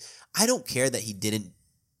had his, I don't care that he didn't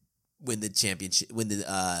win the championship, win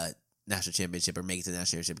the national championship or make it to the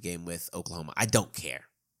national championship game with Oklahoma. I don't care.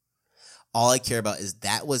 All I care about is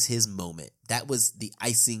that was his moment. That was the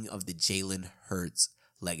icing of the Jalen Hurts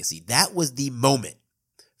legacy. That was the moment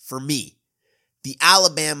for me, the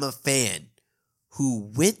Alabama fan who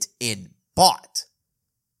went and bought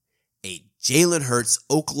a Jalen Hurts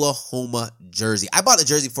Oklahoma jersey. I bought a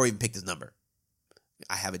jersey before I even picked his number.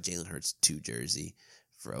 I have a Jalen Hurts 2 jersey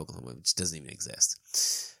for Oklahoma, which doesn't even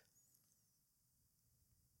exist.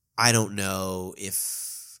 I don't know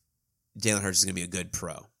if Jalen Hurts is going to be a good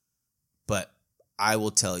pro. But I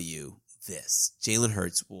will tell you this. Jalen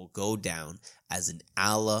Hurts will go down as an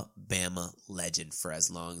Alabama legend for as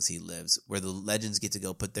long as he lives. Where the legends get to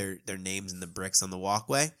go put their names in the bricks on the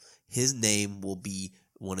walkway, his name will be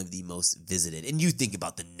one of the most visited. And you think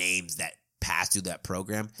about the names that passed through that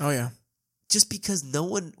program. Oh, yeah. Just because no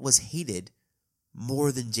one was hated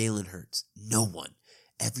more than Jalen Hurts. No one.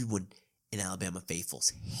 Everyone in Alabama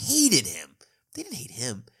faithfuls hated him. They didn't hate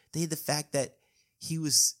him. They hated the fact that he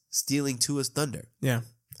was stealing Tua's thunder. Yeah.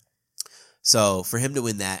 So for him to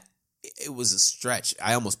win that, it was a stretch.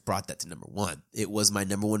 I almost brought that to number 1. It was my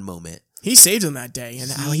number 1 moment. He saved him that day,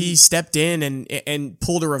 and how he stepped in and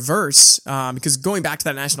pulled a reverse. Because going back to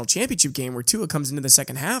that national championship game where Tua comes into the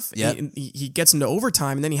second half, yep. he gets into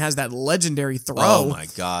overtime, and then he has that legendary throw. Oh my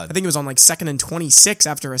God! I think it was on like 2nd and 26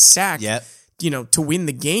 after a sack. Yep. To win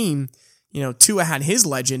the game. Tua had his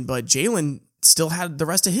legend, but Jalen still had the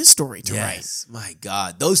rest of his story to write. Yes, my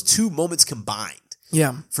God, those 2 moments combined.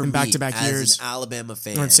 Yeah, from back-to-back years. As an Alabama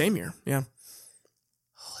fan. Or same year, yeah.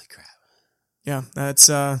 Holy crap. Yeah, that's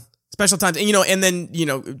Special times. And, and then,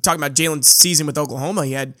 talking about Jalen's season with Oklahoma,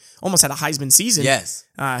 he almost had a Heisman season. Yes.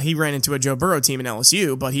 He ran into a Joe Burrow team in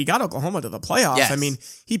LSU, but he got Oklahoma to the playoff. Yes. I mean,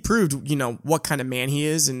 he proved, what kind of man he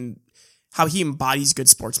is and how he embodies good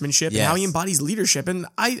sportsmanship and how he embodies leadership. And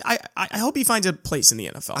I hope he finds a place in the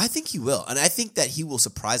NFL. I think he will. And I think that he will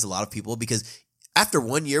surprise a lot of people because after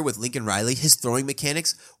 1 year with Lincoln Riley, his throwing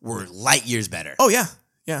mechanics were light years better. Oh, yeah.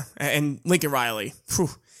 Yeah. And Lincoln Riley,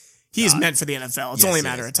 he is meant for the NFL. It's only a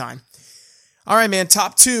matter of time. All right, man.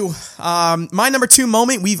 Top two. My number two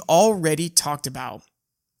moment we've already talked about.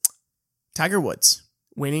 Tiger Woods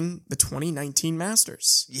winning the 2019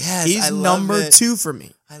 Masters. Yes, he's I love number it. two for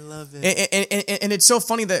me. I love it. And it's so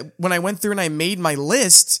funny that when I went through and I made my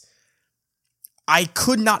list, I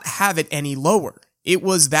could not have it any lower. It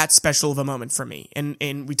was that special of a moment for me.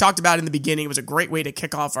 And we talked about it in the beginning. It was a great way to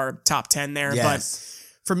kick off our top 10 there. Yes.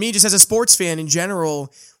 But for me, just as a sports fan in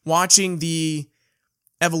general, watching the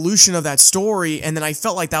evolution of that story, and then I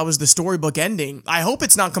felt like that was the storybook ending. I hope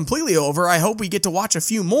it's not completely over. I hope we get to watch a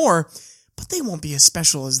few more, but they won't be as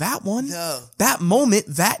special as that one. No. That moment,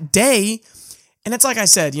 that day. And it's like I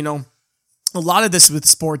said, a lot of this with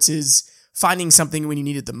sports is finding something when you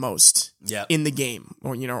need it the most in the game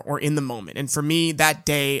or in the moment. And for me, that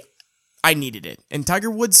day, I needed it. And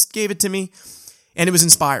Tiger Woods gave it to me. And it was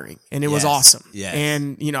inspiring, and it was awesome. Yes.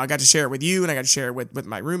 And, I got to share it with you, and I got to share it with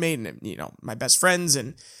my roommate and, my best friends.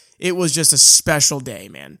 And it was just a special day,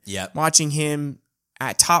 man. Yep. Watching him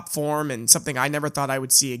at top form and something I never thought I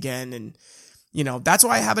would see again. And, that's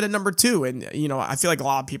why I have it at number two. And, I feel like a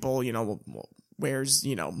lot of people, wears,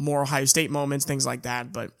 more Ohio State moments, things like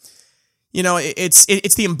that. But, it's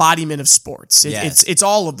the embodiment of sports. It's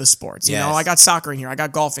all of the sports. I got soccer in here. I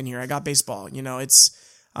got golf in here. I got baseball.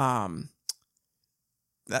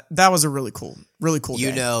 That was a really cool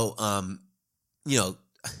day.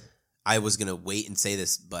 I was going to wait and say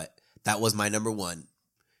this, but that was my number one.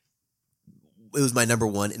 It was my number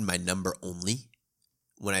one and my number only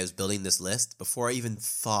when I was building this list before I even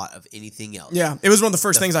thought of anything else. Yeah, it was one of the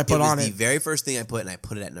first things I put on it. The very first thing I put, and I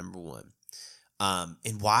put it at number one.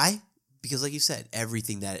 And why? Because like you said,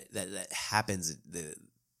 everything that happens, the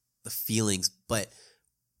feelings, but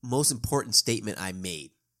most important statement I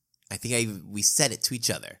made, I think we said it to each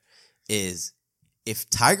other, is if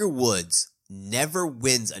Tiger Woods never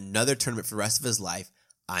wins another tournament for the rest of his life,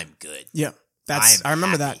 I'm good. Yeah, I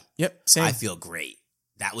remember happy. that. Yep, same. I feel great.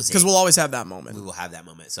 That was it. Because we'll always have that moment. We will have that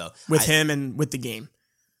moment. So with him and with the game.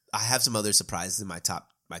 I have some other surprises in my top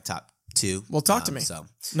two. Well, talk to me. So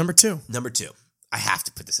number two. I have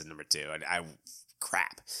to put this in number two.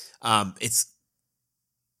 Crap. It's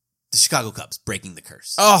the Chicago Cubs breaking the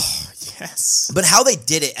curse. Oh, yes. But how they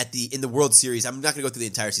did it in the World Series, I'm not going to go through the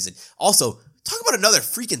entire season. Also, talk about another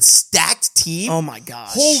freaking stacked team. Oh, my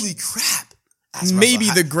gosh. Holy crap. Maybe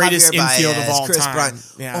the greatest infield of all Chris time.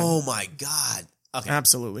 Bryant. Yeah. Oh, my God. Okay.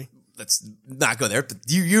 Absolutely. Let's not go there, but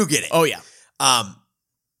you get it. Oh, yeah. At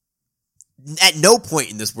no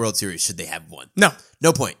point in this World Series should they have won.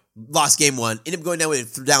 No point. Lost game one. Ended up going down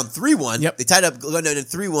 3-1. Yep. They tied up, going down to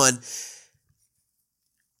 3-1.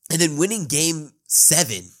 And then winning game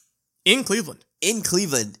 7. In Cleveland.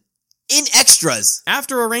 In extras.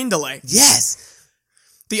 After a rain delay. Yes.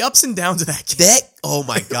 The ups and downs of that game. Oh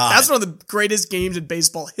my God. That's one of the greatest games in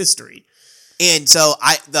baseball history. And so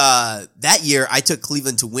that year I took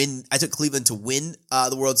Cleveland to win. I took Cleveland to win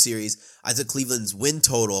the World Series. I took Cleveland's win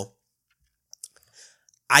total.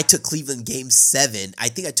 I took Cleveland game 7. I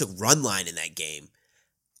think I took run line in that game.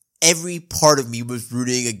 Every part of me was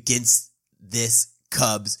rooting against this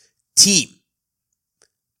Cubs team.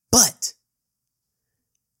 But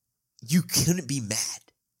you couldn't be mad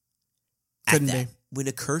at that. When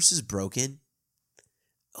a curse is broken,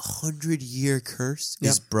 100-year curse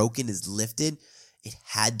is broken, is lifted, it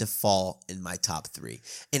had to fall in my top 3.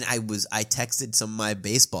 And I texted some of my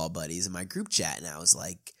baseball buddies in my group chat, and I was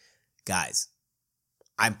like, guys,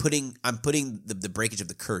 I'm putting the breakage of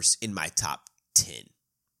the curse in my top 10.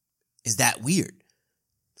 Is that weird?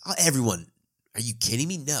 Everyone, are you kidding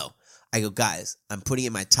me? No. I go, guys, I'm putting it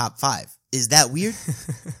in my top 5. Is that weird?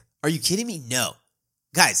 Are you kidding me? No.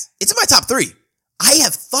 Guys, it's in my top 3. I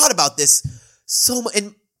have thought about this so much.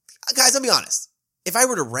 And guys, I'll be honest. If I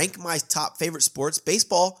were to rank my top favorite sports,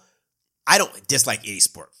 baseball, I don't dislike any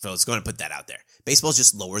sport. So it's going to put that out there. Baseball's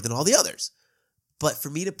just lower than all the others. But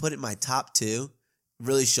for me to put it in my top 2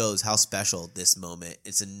 really shows how special this moment.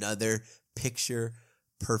 It's another picture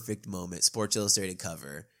perfect moment. Sports Illustrated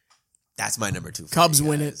cover. That's my number 2. Cubs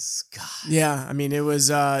win it. God. Yeah, I mean, it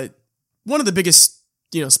was one of the biggest,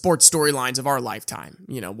 sports storylines of our lifetime,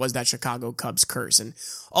 was that Chicago Cubs curse and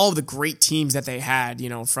all of the great teams that they had,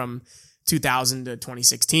 from 2000 to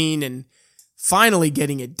 2016 and finally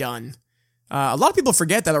getting it done. A lot of people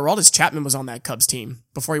forget that Aroldis Chapman was on that Cubs team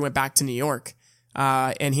before he went back to New York.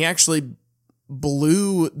 And he actually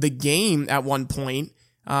blew the game at one point.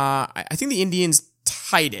 I think the Indians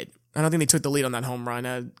tied it. I don't think they took the lead on that home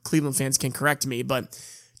run. Cleveland fans can correct me, but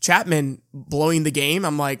Chapman blowing the game,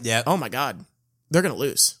 I'm like, oh my God, they're going to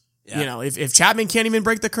lose. Yep. You know, if Chapman can't even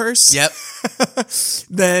break the curse,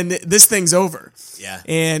 then this thing's over. Yeah.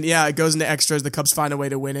 And yeah, it goes into extras. The Cubs find a way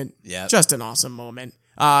to win it. Yeah. Just an awesome moment.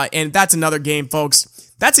 And that's another game,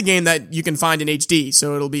 folks. That's a game that you can find in HD,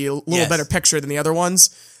 so it'll be a little better picture than the other ones.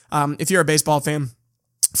 If you're a baseball fan,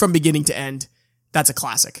 from beginning to end, that's a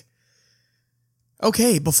classic.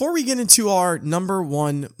 Okay, before we get into our number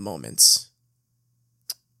one moments,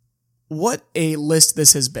 what a list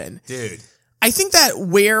this has been. Dude. I think that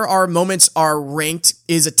where our moments are ranked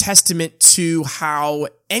is a testament to how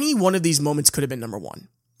any one of these moments could have been number one.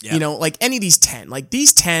 Yep. You know, like any of these 10. Like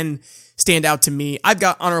these 10 stand out to me. I've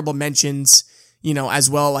got honorable mentions, you know, as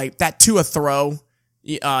well. Like that Tua throw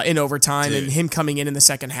in overtime and him coming in the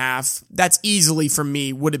second half. That's easily, for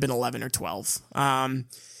me, would have been 11 or 12.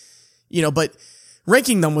 You know, but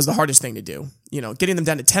ranking them was the hardest thing to do. You know, getting them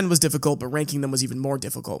down to 10 was difficult, but ranking them was even more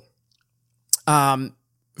difficult.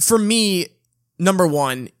 For me, number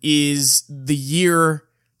one is the year,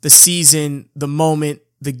 the season, the moment,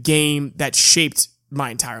 the game that shaped my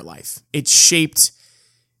entire life. It shaped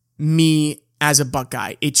me as a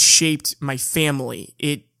Buckeye. It shaped my family.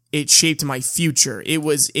 It shaped my future.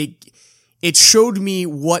 It showed me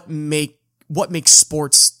what makes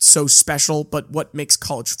sports so special, but what makes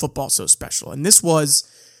college football so special. And this was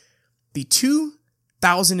the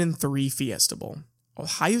 2003 Fiesta Bowl,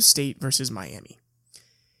 Ohio State versus Miami.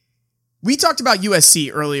 We talked about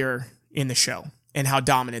USC earlier in the show and how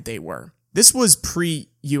dominant they were. This was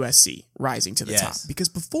pre-USC rising to the top, because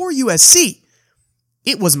before USC,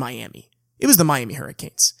 it was Miami. It was the Miami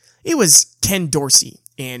Hurricanes. It was Ken Dorsey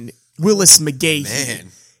and Willis McGahee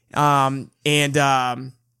and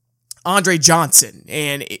Andre Johnson,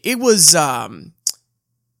 and it was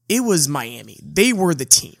Miami. They were the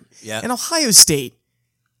team, and Ohio State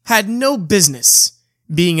had no business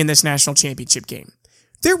being in this national championship game.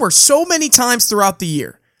 There were so many times throughout the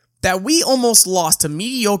year that we almost lost to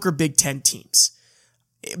mediocre Big Ten teams.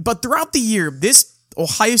 But throughout the year, this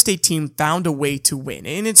Ohio State team found a way to win.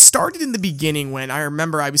 And it started in the beginning when I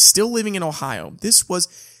remember I was still living in Ohio.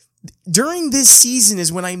 During this season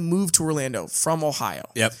is when I moved to Orlando from Ohio.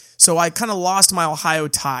 Yep. So I kind of lost my Ohio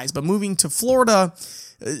ties, but moving to Florida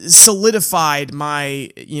solidified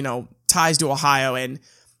my, ties to Ohio. And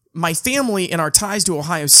my family and our ties to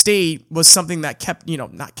Ohio State was something that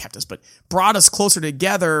brought us closer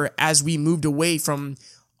together as we moved away from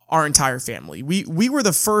our entire family. We were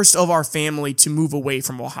the first of our family to move away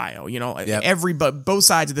from Ohio. Both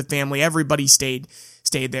sides of the family, everybody stayed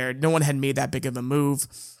there. No one had made that big of a move.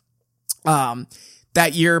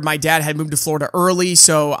 That year, my dad had moved to Florida early,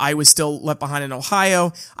 so I was still left behind in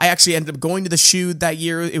Ohio. I actually ended up going to the Shoe that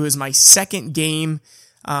year. It was my second game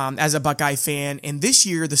as a Buckeye fan. And this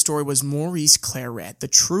year, the story was Maurice Claret, the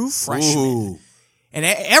true freshman. Ooh. And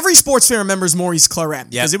every sports fan remembers Maurice Claret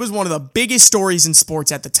because it was one of the biggest stories in sports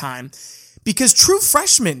at the time. Because true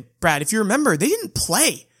freshmen, Brad, if you remember, they didn't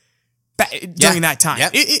play during that time.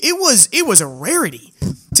 Yep. It was a rarity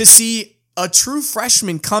to see a true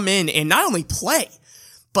freshman come in and not only play,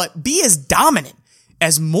 but be as dominant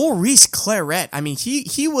as Maurice Claret. I mean,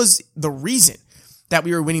 he was the reason that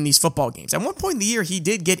we were winning these football games. At one point in the year, he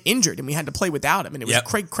did get injured and we had to play without him. And it was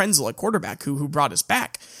Craig Krenzel at quarterback who brought us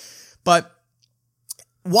back. But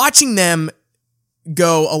watching them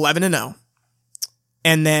go 11-0,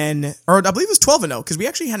 and then, or I believe it was 12-0, because we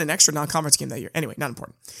actually had an extra non-conference game that year. Anyway, not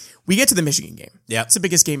important. We get to the Michigan game. Yeah, it's the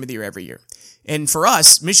biggest game of the year every year. And for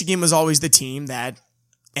us, Michigan was always the team that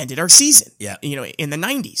ended our season. Yeah, in the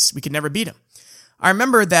 90s, we could never beat them. I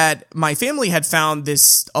remember that my family had found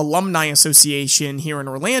this alumni association here in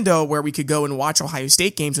Orlando where we could go and watch Ohio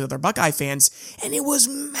State games with other Buckeye fans, and it was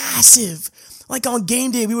massive. Like on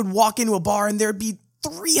game day, we would walk into a bar and there'd be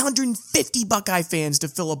 350 Buckeye fans to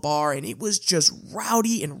fill a bar, and it was just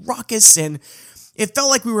rowdy and raucous, and it felt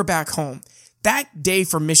like we were back home. That day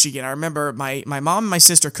for Michigan, I remember my mom and my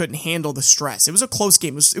sister couldn't handle the stress. It was a close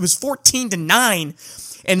game. It was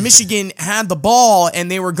 14-9, and Michigan had the ball, and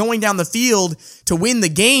they were going down the field to win the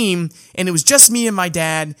game, and it was just me and my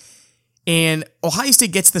dad, and Ohio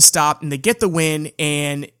State gets the stop, and they get the win,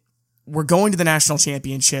 and we're going to the national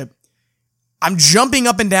championship. I'm jumping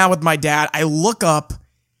up and down with my dad. I look up,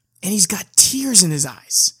 and he's got tears in his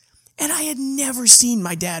eyes. And I had never seen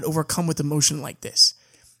my dad overcome with emotion like this.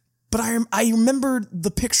 But I remember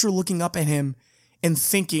the picture looking up at him and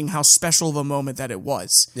thinking how special of a moment that it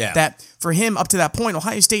was. Yeah. That for him, up to that point,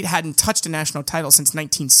 Ohio State hadn't touched a national title since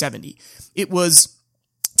 1970. It was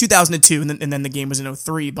 2002, and then the game was in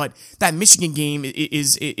 2003. But that Michigan game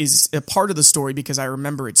is a part of the story because I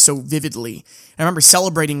remember it so vividly. I remember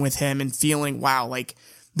celebrating with him and feeling, wow, like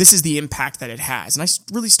this is the impact that it has. And I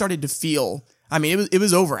really started to feel, I mean, it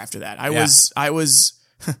was over after that. I was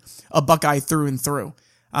a Buckeye through and through.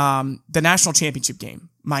 The national championship game,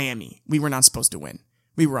 Miami, we were not supposed to win.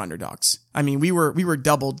 We were underdogs. I mean, we were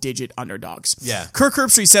double-digit underdogs. Yeah. Kirk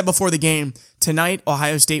Herbstreit said before the game, tonight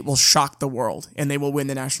Ohio State will shock the world and they will win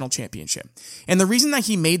the national championship. And the reason that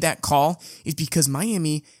he made that call is because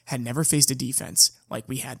Miami had never faced a defense like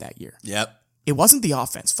we had that year. Yep. It wasn't the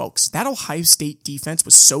offense, folks. That Ohio State defense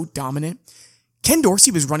was so dominant. Ken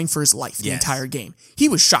Dorsey was running for his life the entire game. He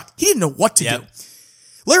was shocked. He didn't know what to do.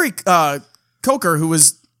 Larry Coker, who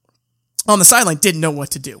was on the sideline, didn't know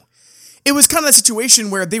what to do. It was kind of that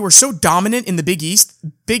situation where they were so dominant in the Big East.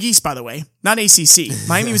 Big East, by the way, not ACC.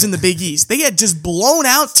 Miami was in the Big East. They had just blown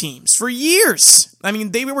out teams for years. I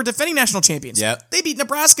mean, they were defending national champions. Yep. They beat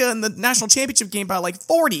Nebraska in the national championship game by like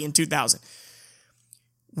 40 in 2000.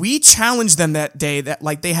 We challenged them that day that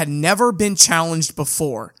like they had never been challenged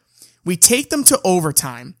before. We take them to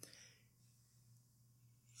overtime.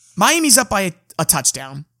 Miami's up by a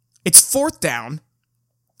touchdown. It's 4th down.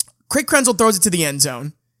 Craig Krenzel throws it to the end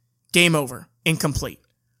zone. Game over. Incomplete.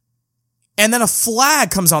 And then a flag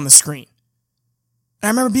comes on the screen. And I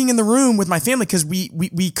remember being in the room with my family because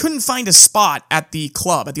we couldn't find a spot at the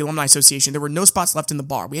club, at the Alumni Association. There were no spots left in the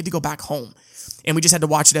bar. We had to go back home. And we just had to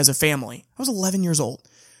watch it as a family. I was 11 years old.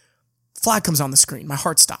 Flag comes on the screen. My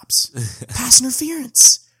heart stops. Pass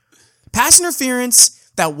interference. Pass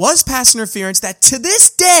interference. That was pass interference that to this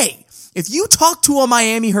day, if you talk to a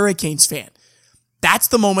Miami Hurricanes fan, that's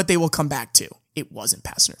the moment they will come back to. It wasn't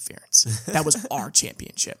pass interference. That was our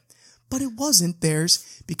championship. But it wasn't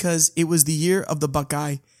theirs because it was the year of the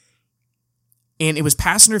Buckeye and it was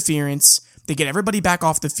pass interference. They get everybody back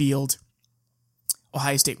off the field.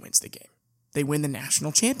 Ohio State wins the game. They win the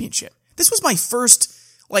national championship. This was my first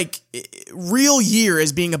real year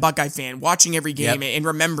as being a Buckeye fan, watching every game and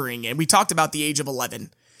remembering it. We talked about the age of 11.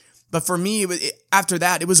 But for me, after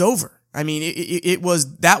that, it was over. I mean,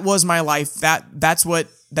 that was my life. That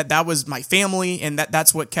was my family, and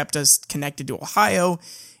that's what kept us connected to Ohio.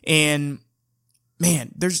 And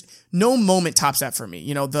man, there's no moment tops that for me.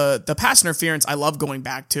 You know, the pass interference, I love going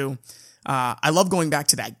back to. I love going back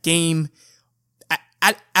to that game.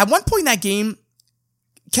 At one point in that game,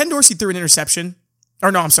 Ken Dorsey threw an interception.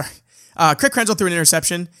 Or no, I'm sorry. Craig Krenzel threw an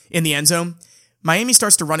interception in the end zone. Miami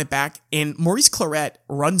starts to run it back, and Maurice Clarett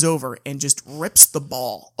runs over and just rips the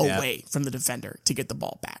ball away from the defender to get the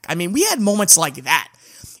ball back. I mean, we had moments like that.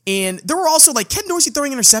 And there were also, Ken Dorsey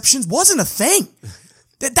throwing interceptions wasn't a thing.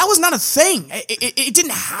 That was not a thing. It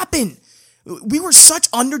didn't happen. We were such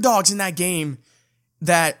underdogs in that game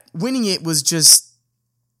that winning it was just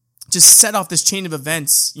set off this chain of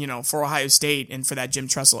events, for Ohio State and for that Jim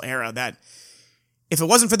Tressel era that if it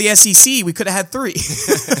wasn't for the SEC, we could have had 3.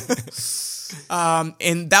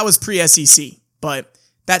 And that was pre-SEC, but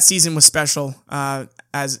that season was special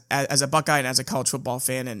as a Buckeye and as a college football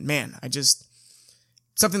fan. And man,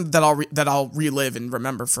 something that I'll relive and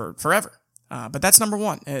remember for forever. But that's number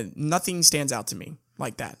 1. Nothing stands out to me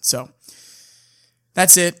like that. So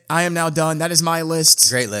that's it. I am now done. That is my list.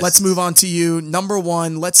 Great list. Let's move on to you. Number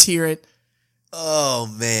 1. Let's hear it. Oh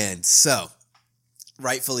man. So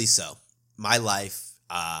rightfully so. My life,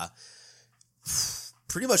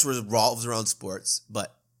 pretty much revolves around sports,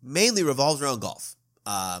 but mainly revolves around golf.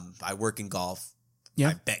 I work in golf. Yeah.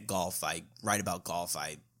 I bet golf. I write about golf.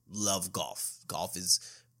 I love golf. Golf is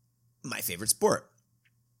my favorite sport.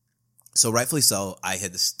 So rightfully so, I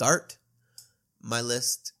had to start my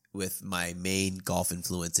list with my main golf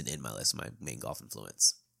influence and end my list, my main golf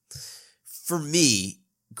influence. For me,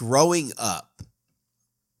 growing up,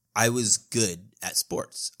 I was good at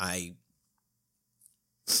sports. I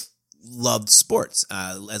loved sports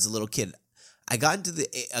as a little kid. I got into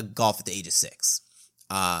the golf at the age of 6.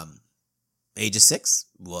 Age of 6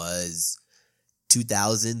 was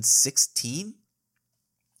 2016.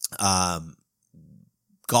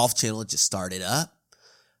 Golf Channel had just started up.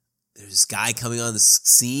 There's this guy coming on the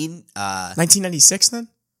scene. 1996 then?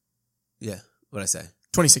 Yeah. What'd I say?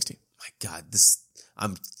 2016. My God, It's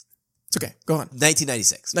okay. Go on.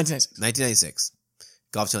 1996. 1996.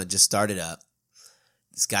 Golf Channel just started up.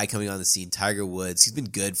 This guy coming on the scene, Tiger Woods. He's been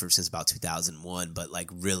good since about 2001, but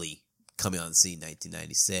really coming on the scene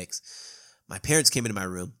 1996. My parents came into my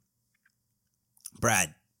room.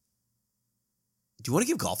 Brad, do you want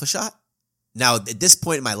to give golf a shot? Now, at this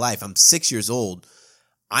point in my life, I'm 6 years old.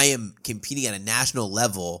 I am competing at a national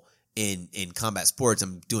level in combat sports.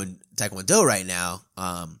 I'm doing Taekwondo right now,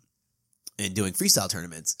 and doing freestyle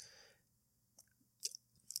tournaments.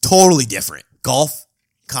 Totally different. Golf,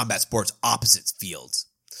 combat sports, opposite fields.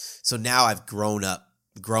 So now I've growing up.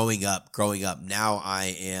 Now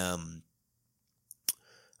I am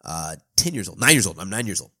 9 years old. I'm 9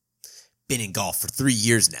 years old. Been in golf for 3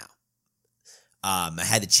 years now. I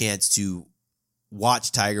had the chance to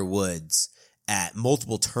watch Tiger Woods at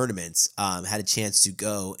multiple tournaments. Had a chance to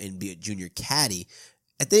go and be a junior caddy.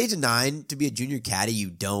 At the age of 9, to be a junior caddy, you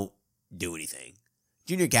don't do anything.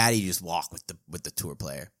 Junior caddy, you just walk with the tour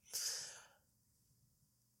player.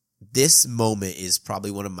 This moment is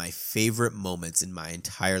probably one of my favorite moments in my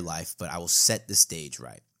entire life, but I will set the stage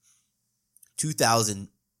right. 2000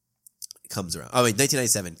 comes around.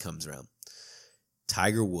 1997 comes around.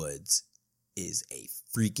 Tiger Woods is a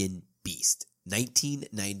freaking beast.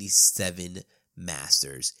 1997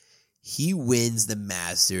 Masters. He wins the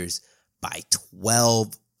Masters by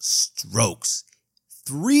 12 strokes.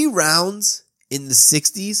 3 rounds in the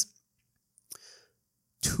 60s.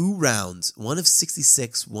 2 rounds, one of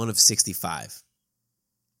 66, one of 65.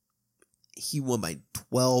 He won by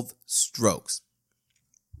 12 strokes.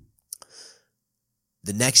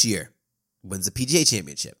 The next year, wins the PGA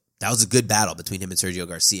Championship. That was a good battle between him and Sergio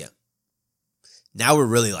Garcia. Now we're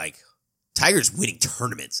really like, Tiger's winning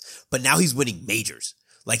tournaments, but now he's winning majors.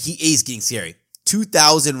 Like, he is getting scary.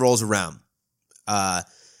 2000 rolls around. Tiger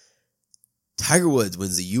Woods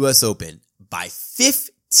wins the U.S. Open by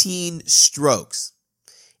 15 strokes.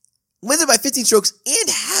 Wins it by 15 strokes and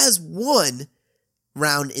has one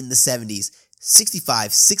round in the 70s.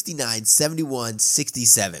 65, 69, 71,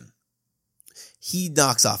 67. He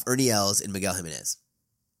knocks off Ernie Els and Miguel Jimenez.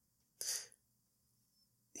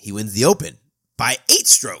 He wins the Open by 8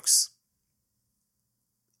 strokes.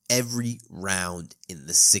 Every round in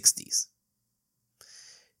the 60s.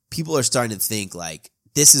 People are starting to think like,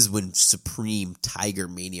 this is when supreme Tiger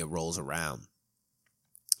mania rolls around.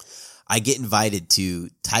 I get invited to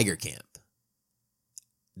Tiger Camp.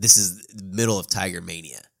 This is the middle of Tiger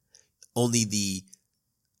mania. And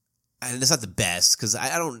it's not the best because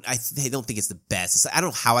I don't think it's the best. I don't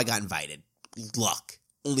know how I got invited. Luck.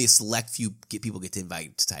 Only a select few people get to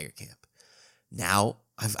invite to Tiger Camp. Now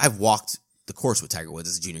I've walked the course with Tiger Woods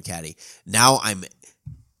as a junior caddy. Now I'm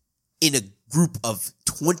in a group of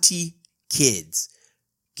 20 kids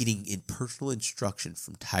getting in personal instruction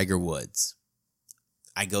from Tiger Woods.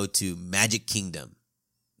 I go to Magic Kingdom.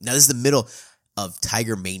 Now this is the middle of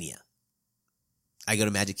Tiger Mania. I go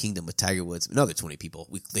to Magic Kingdom with Tiger Woods, another 20 people.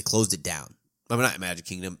 They closed it down. I mean, not Magic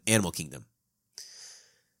Kingdom, Animal Kingdom.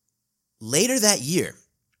 Later that year,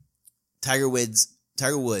 Tiger Woods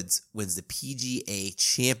wins the PGA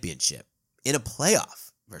Championship in a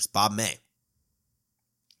playoff versus Bob May.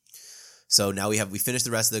 So now we finished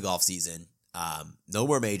the rest of the golf season. No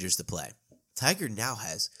more majors to play. Tiger now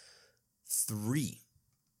has 3.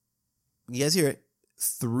 You guys hear it?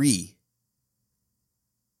 3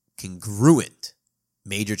 congruent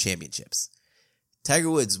major championships. Tiger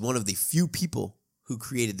Woods, one of the few people who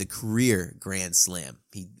created the career Grand Slam.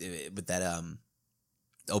 He with that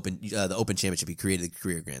the Open Championship, he created the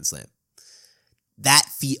career Grand Slam. That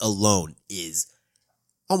feat alone is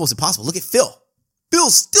almost impossible. Look at Phil.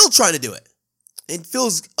 Phil's still trying to do it, and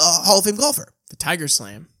Phil's a Hall of Fame golfer. The Tiger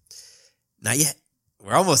Slam. Not yet.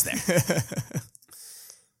 We're almost there.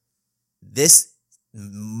 This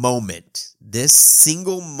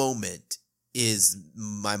single moment is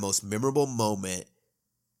my most memorable moment,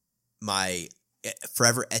 my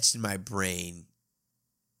forever etched in my brain,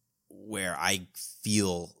 where I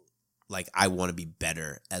feel like I want to be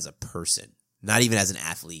better as a person, not even as an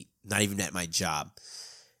athlete, not even at my job.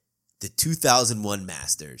 The 2001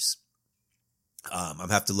 Masters. I'm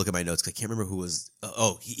gonna have to look at my notes because I can't remember who was.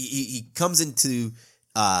 He comes into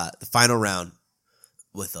the final round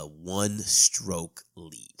with a 1-stroke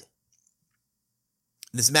lead.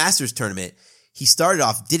 In this Masters tournament, he started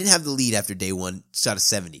off, didn't have the lead after day 1, shot a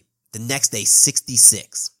 70. The next day,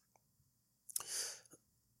 66.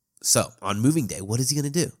 So, on moving day, what is he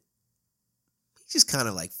going to do? He's just kind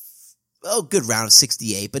of like, good round of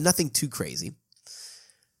 68, but nothing too crazy.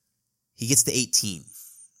 He gets to 18.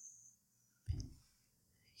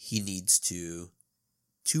 He needs to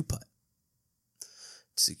 2-putt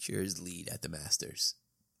to secure his lead at the Masters.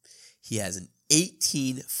 He has an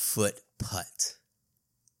 18-foot putt.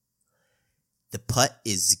 The putt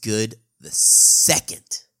is good the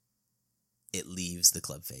second it leaves the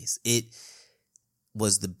club face. It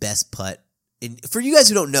was the best putt. And for you guys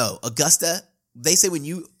who don't know, Augusta they say when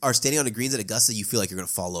you are standing on the greens at Augusta, you feel like you're going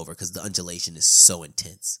to fall over because the undulation is so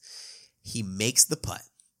intense. He makes the putt,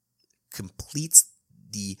 completes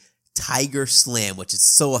the Tiger Slam, which is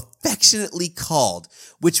so affectionately called,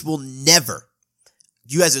 which will never,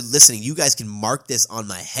 you guys are listening, you guys can mark this on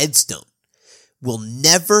my headstone, will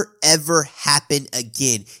never ever happen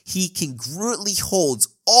again. He congruently holds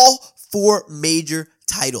all 4 major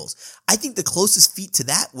titles. I think the closest feat to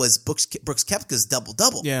that was Brooks Koepka's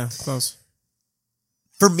double-double. Yeah, close.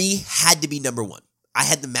 For me, had to be number 1. I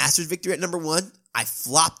had the Masters victory at number 1. I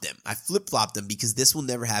flopped them. I flip-flopped them because this will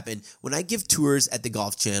never happen. When I give tours at the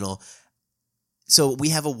Golf Channel, so we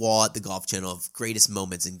have a wall at the Golf Channel of greatest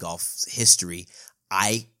moments in golf history.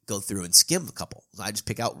 I go through and skim a couple. So I just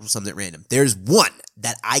pick out something at random. There's one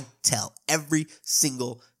that I tell every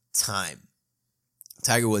single time.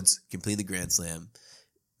 Tiger Woods completing the Grand Slam,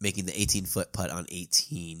 making the 18-foot putt on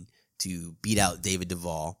 18 to beat out David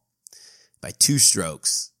Duval by 2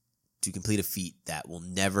 strokes to complete a feat that will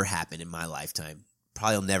never happen in my lifetime.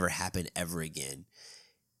 Probably will never happen ever again.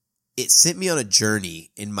 It sent me on a journey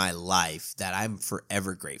in my life that I'm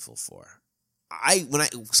forever grateful for.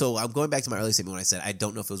 So I'm going back to my earlier statement when I said I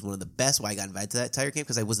don't know if it was one of the best why I got invited to that Tiger camp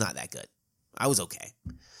because I was not that good. I was okay.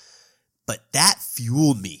 But that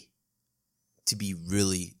fueled me to be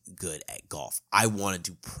really good at golf. I wanted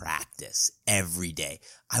to practice every day.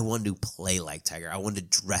 I wanted to play like Tiger. I wanted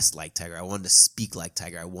to dress like Tiger. I wanted to speak like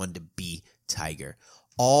Tiger. I wanted to be Tiger.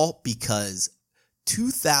 All because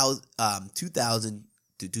 2000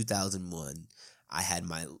 to 2001, I had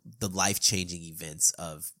the life-changing events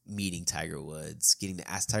of meeting Tiger Woods, getting to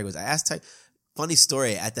ask Tiger Woods. Funny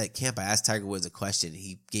story, at that camp, I asked Tiger Woods a question.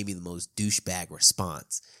 He gave me the most douchebag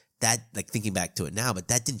response. That, like thinking back to it now, but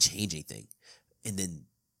that didn't change anything. And then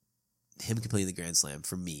him completing the Grand Slam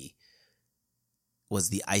for me was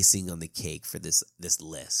the icing on the cake for this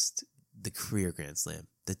list. The career Grand Slam,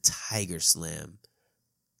 the Tiger Slam.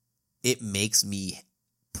 It makes me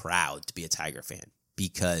proud to be a Tiger fan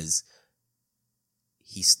because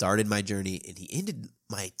he started my journey and he ended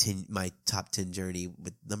my top 10 journey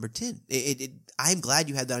with number 10. I'm glad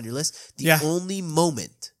you had that on your list. The only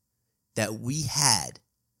moment that we had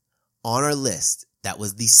on our list that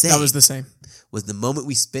was the same was the moment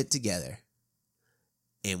we spent together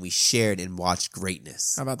and we shared and watched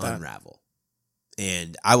greatness unravel.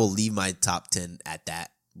 And I will leave my top 10 at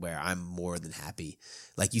that, where I'm more than happy.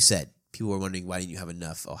 Like you said, people were wondering, why didn't you have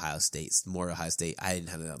enough more Ohio State? I didn't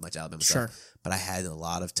have that much Alabama stuff. But I had a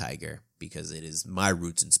lot of Tiger because it is my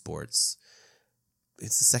roots in sports.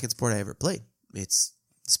 It's the second sport I ever played. It's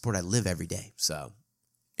the sport I live every day. So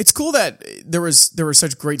it's cool that there were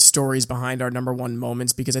such great stories behind our number 1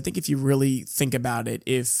 moments, because I think if you really think about it,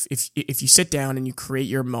 if you sit down and you create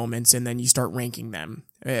your moments and then you start ranking them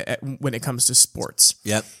when it comes to sports,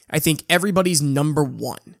 I think everybody's number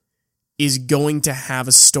 1 is going to have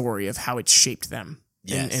a story of how it shaped them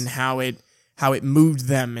and how it moved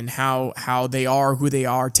them and how they are who they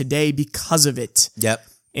are today because of it.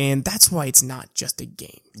 And that's why it's not just a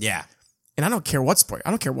game. And I don't care what sport. I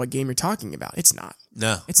don't care what game you're talking about. It's not.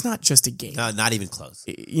 No. It's not just a game. No, not even close.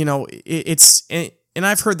 You know, and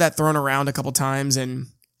I've heard that thrown around a couple times, and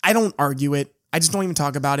I don't argue it. I just don't even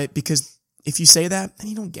talk about it, because if you say that, then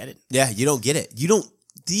you don't get it. Yeah, you don't get it.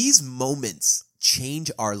 These moments change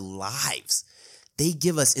our lives. They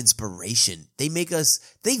give us inspiration. They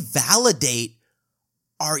validate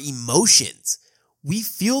our emotions. We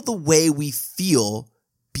feel the way we feel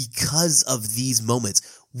because of these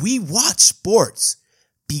moments. We watch sports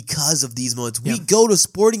because of these moments. We go to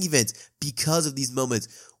sporting events because of these moments.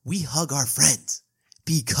 We hug our friends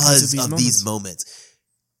because of these moments.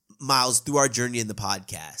 Miles, through our journey in the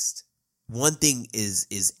podcast, one thing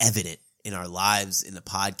is evident in our lives in the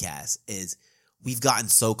podcast is we've gotten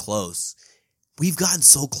so close. We've gotten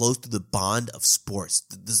so close to the bond of sports.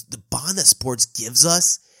 The bond that sports gives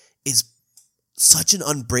us is such an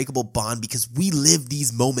unbreakable bond because we live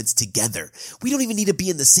these moments together. We don't even need to be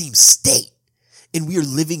in the same state, and we are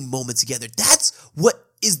living moments together. That's what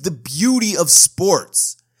is the beauty of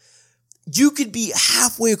sports. You could be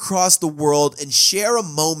halfway across the world and share a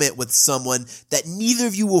moment with someone that neither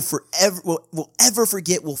of you will ever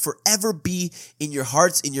forget, will forever be in your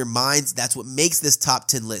hearts, in your minds. That's what makes this top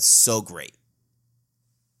 10 list so great.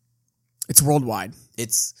 It's worldwide.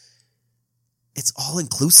 It's all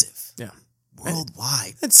inclusive. Yeah.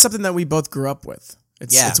 Worldwide. It's something that we both grew up with.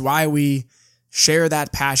 It's why we share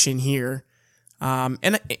that passion here. And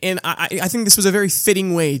I think this was a very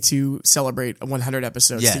fitting way to celebrate 100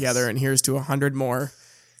 episodes together, and here's to 100 more.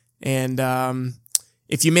 And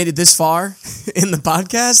if you made it this far in the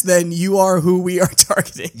podcast, then you are who we are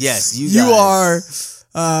targeting. Yes, you are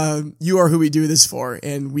you are who we do this for,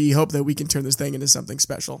 and we hope that we can turn this thing into something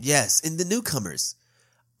special. Yes, and the newcomers.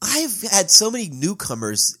 I've had so many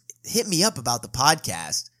newcomers hit me up about the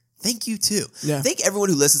podcast. Thank you, too. Yeah. Thank everyone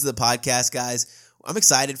who listens to the podcast, guys. I'm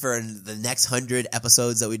excited for the next 100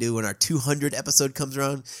 episodes that we do when our 200 episode comes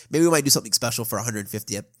around. Maybe we might do something special for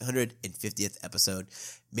 150th episode.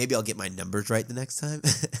 Maybe I'll get my numbers right the next time.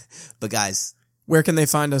 But guys, where can they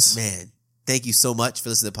find us? Man, thank you so much for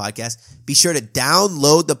listening to the podcast. Be sure to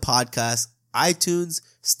download the podcast, iTunes,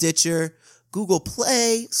 Stitcher, Google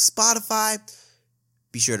Play, Spotify.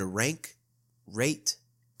 Be sure to rank, rate,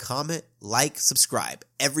 comment, subscribe.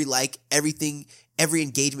 Everything, every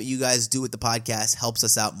engagement you guys do with the podcast helps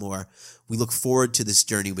us out more. We look forward to this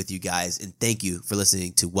journey with you guys, and thank you for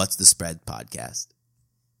listening to What's the Spread podcast.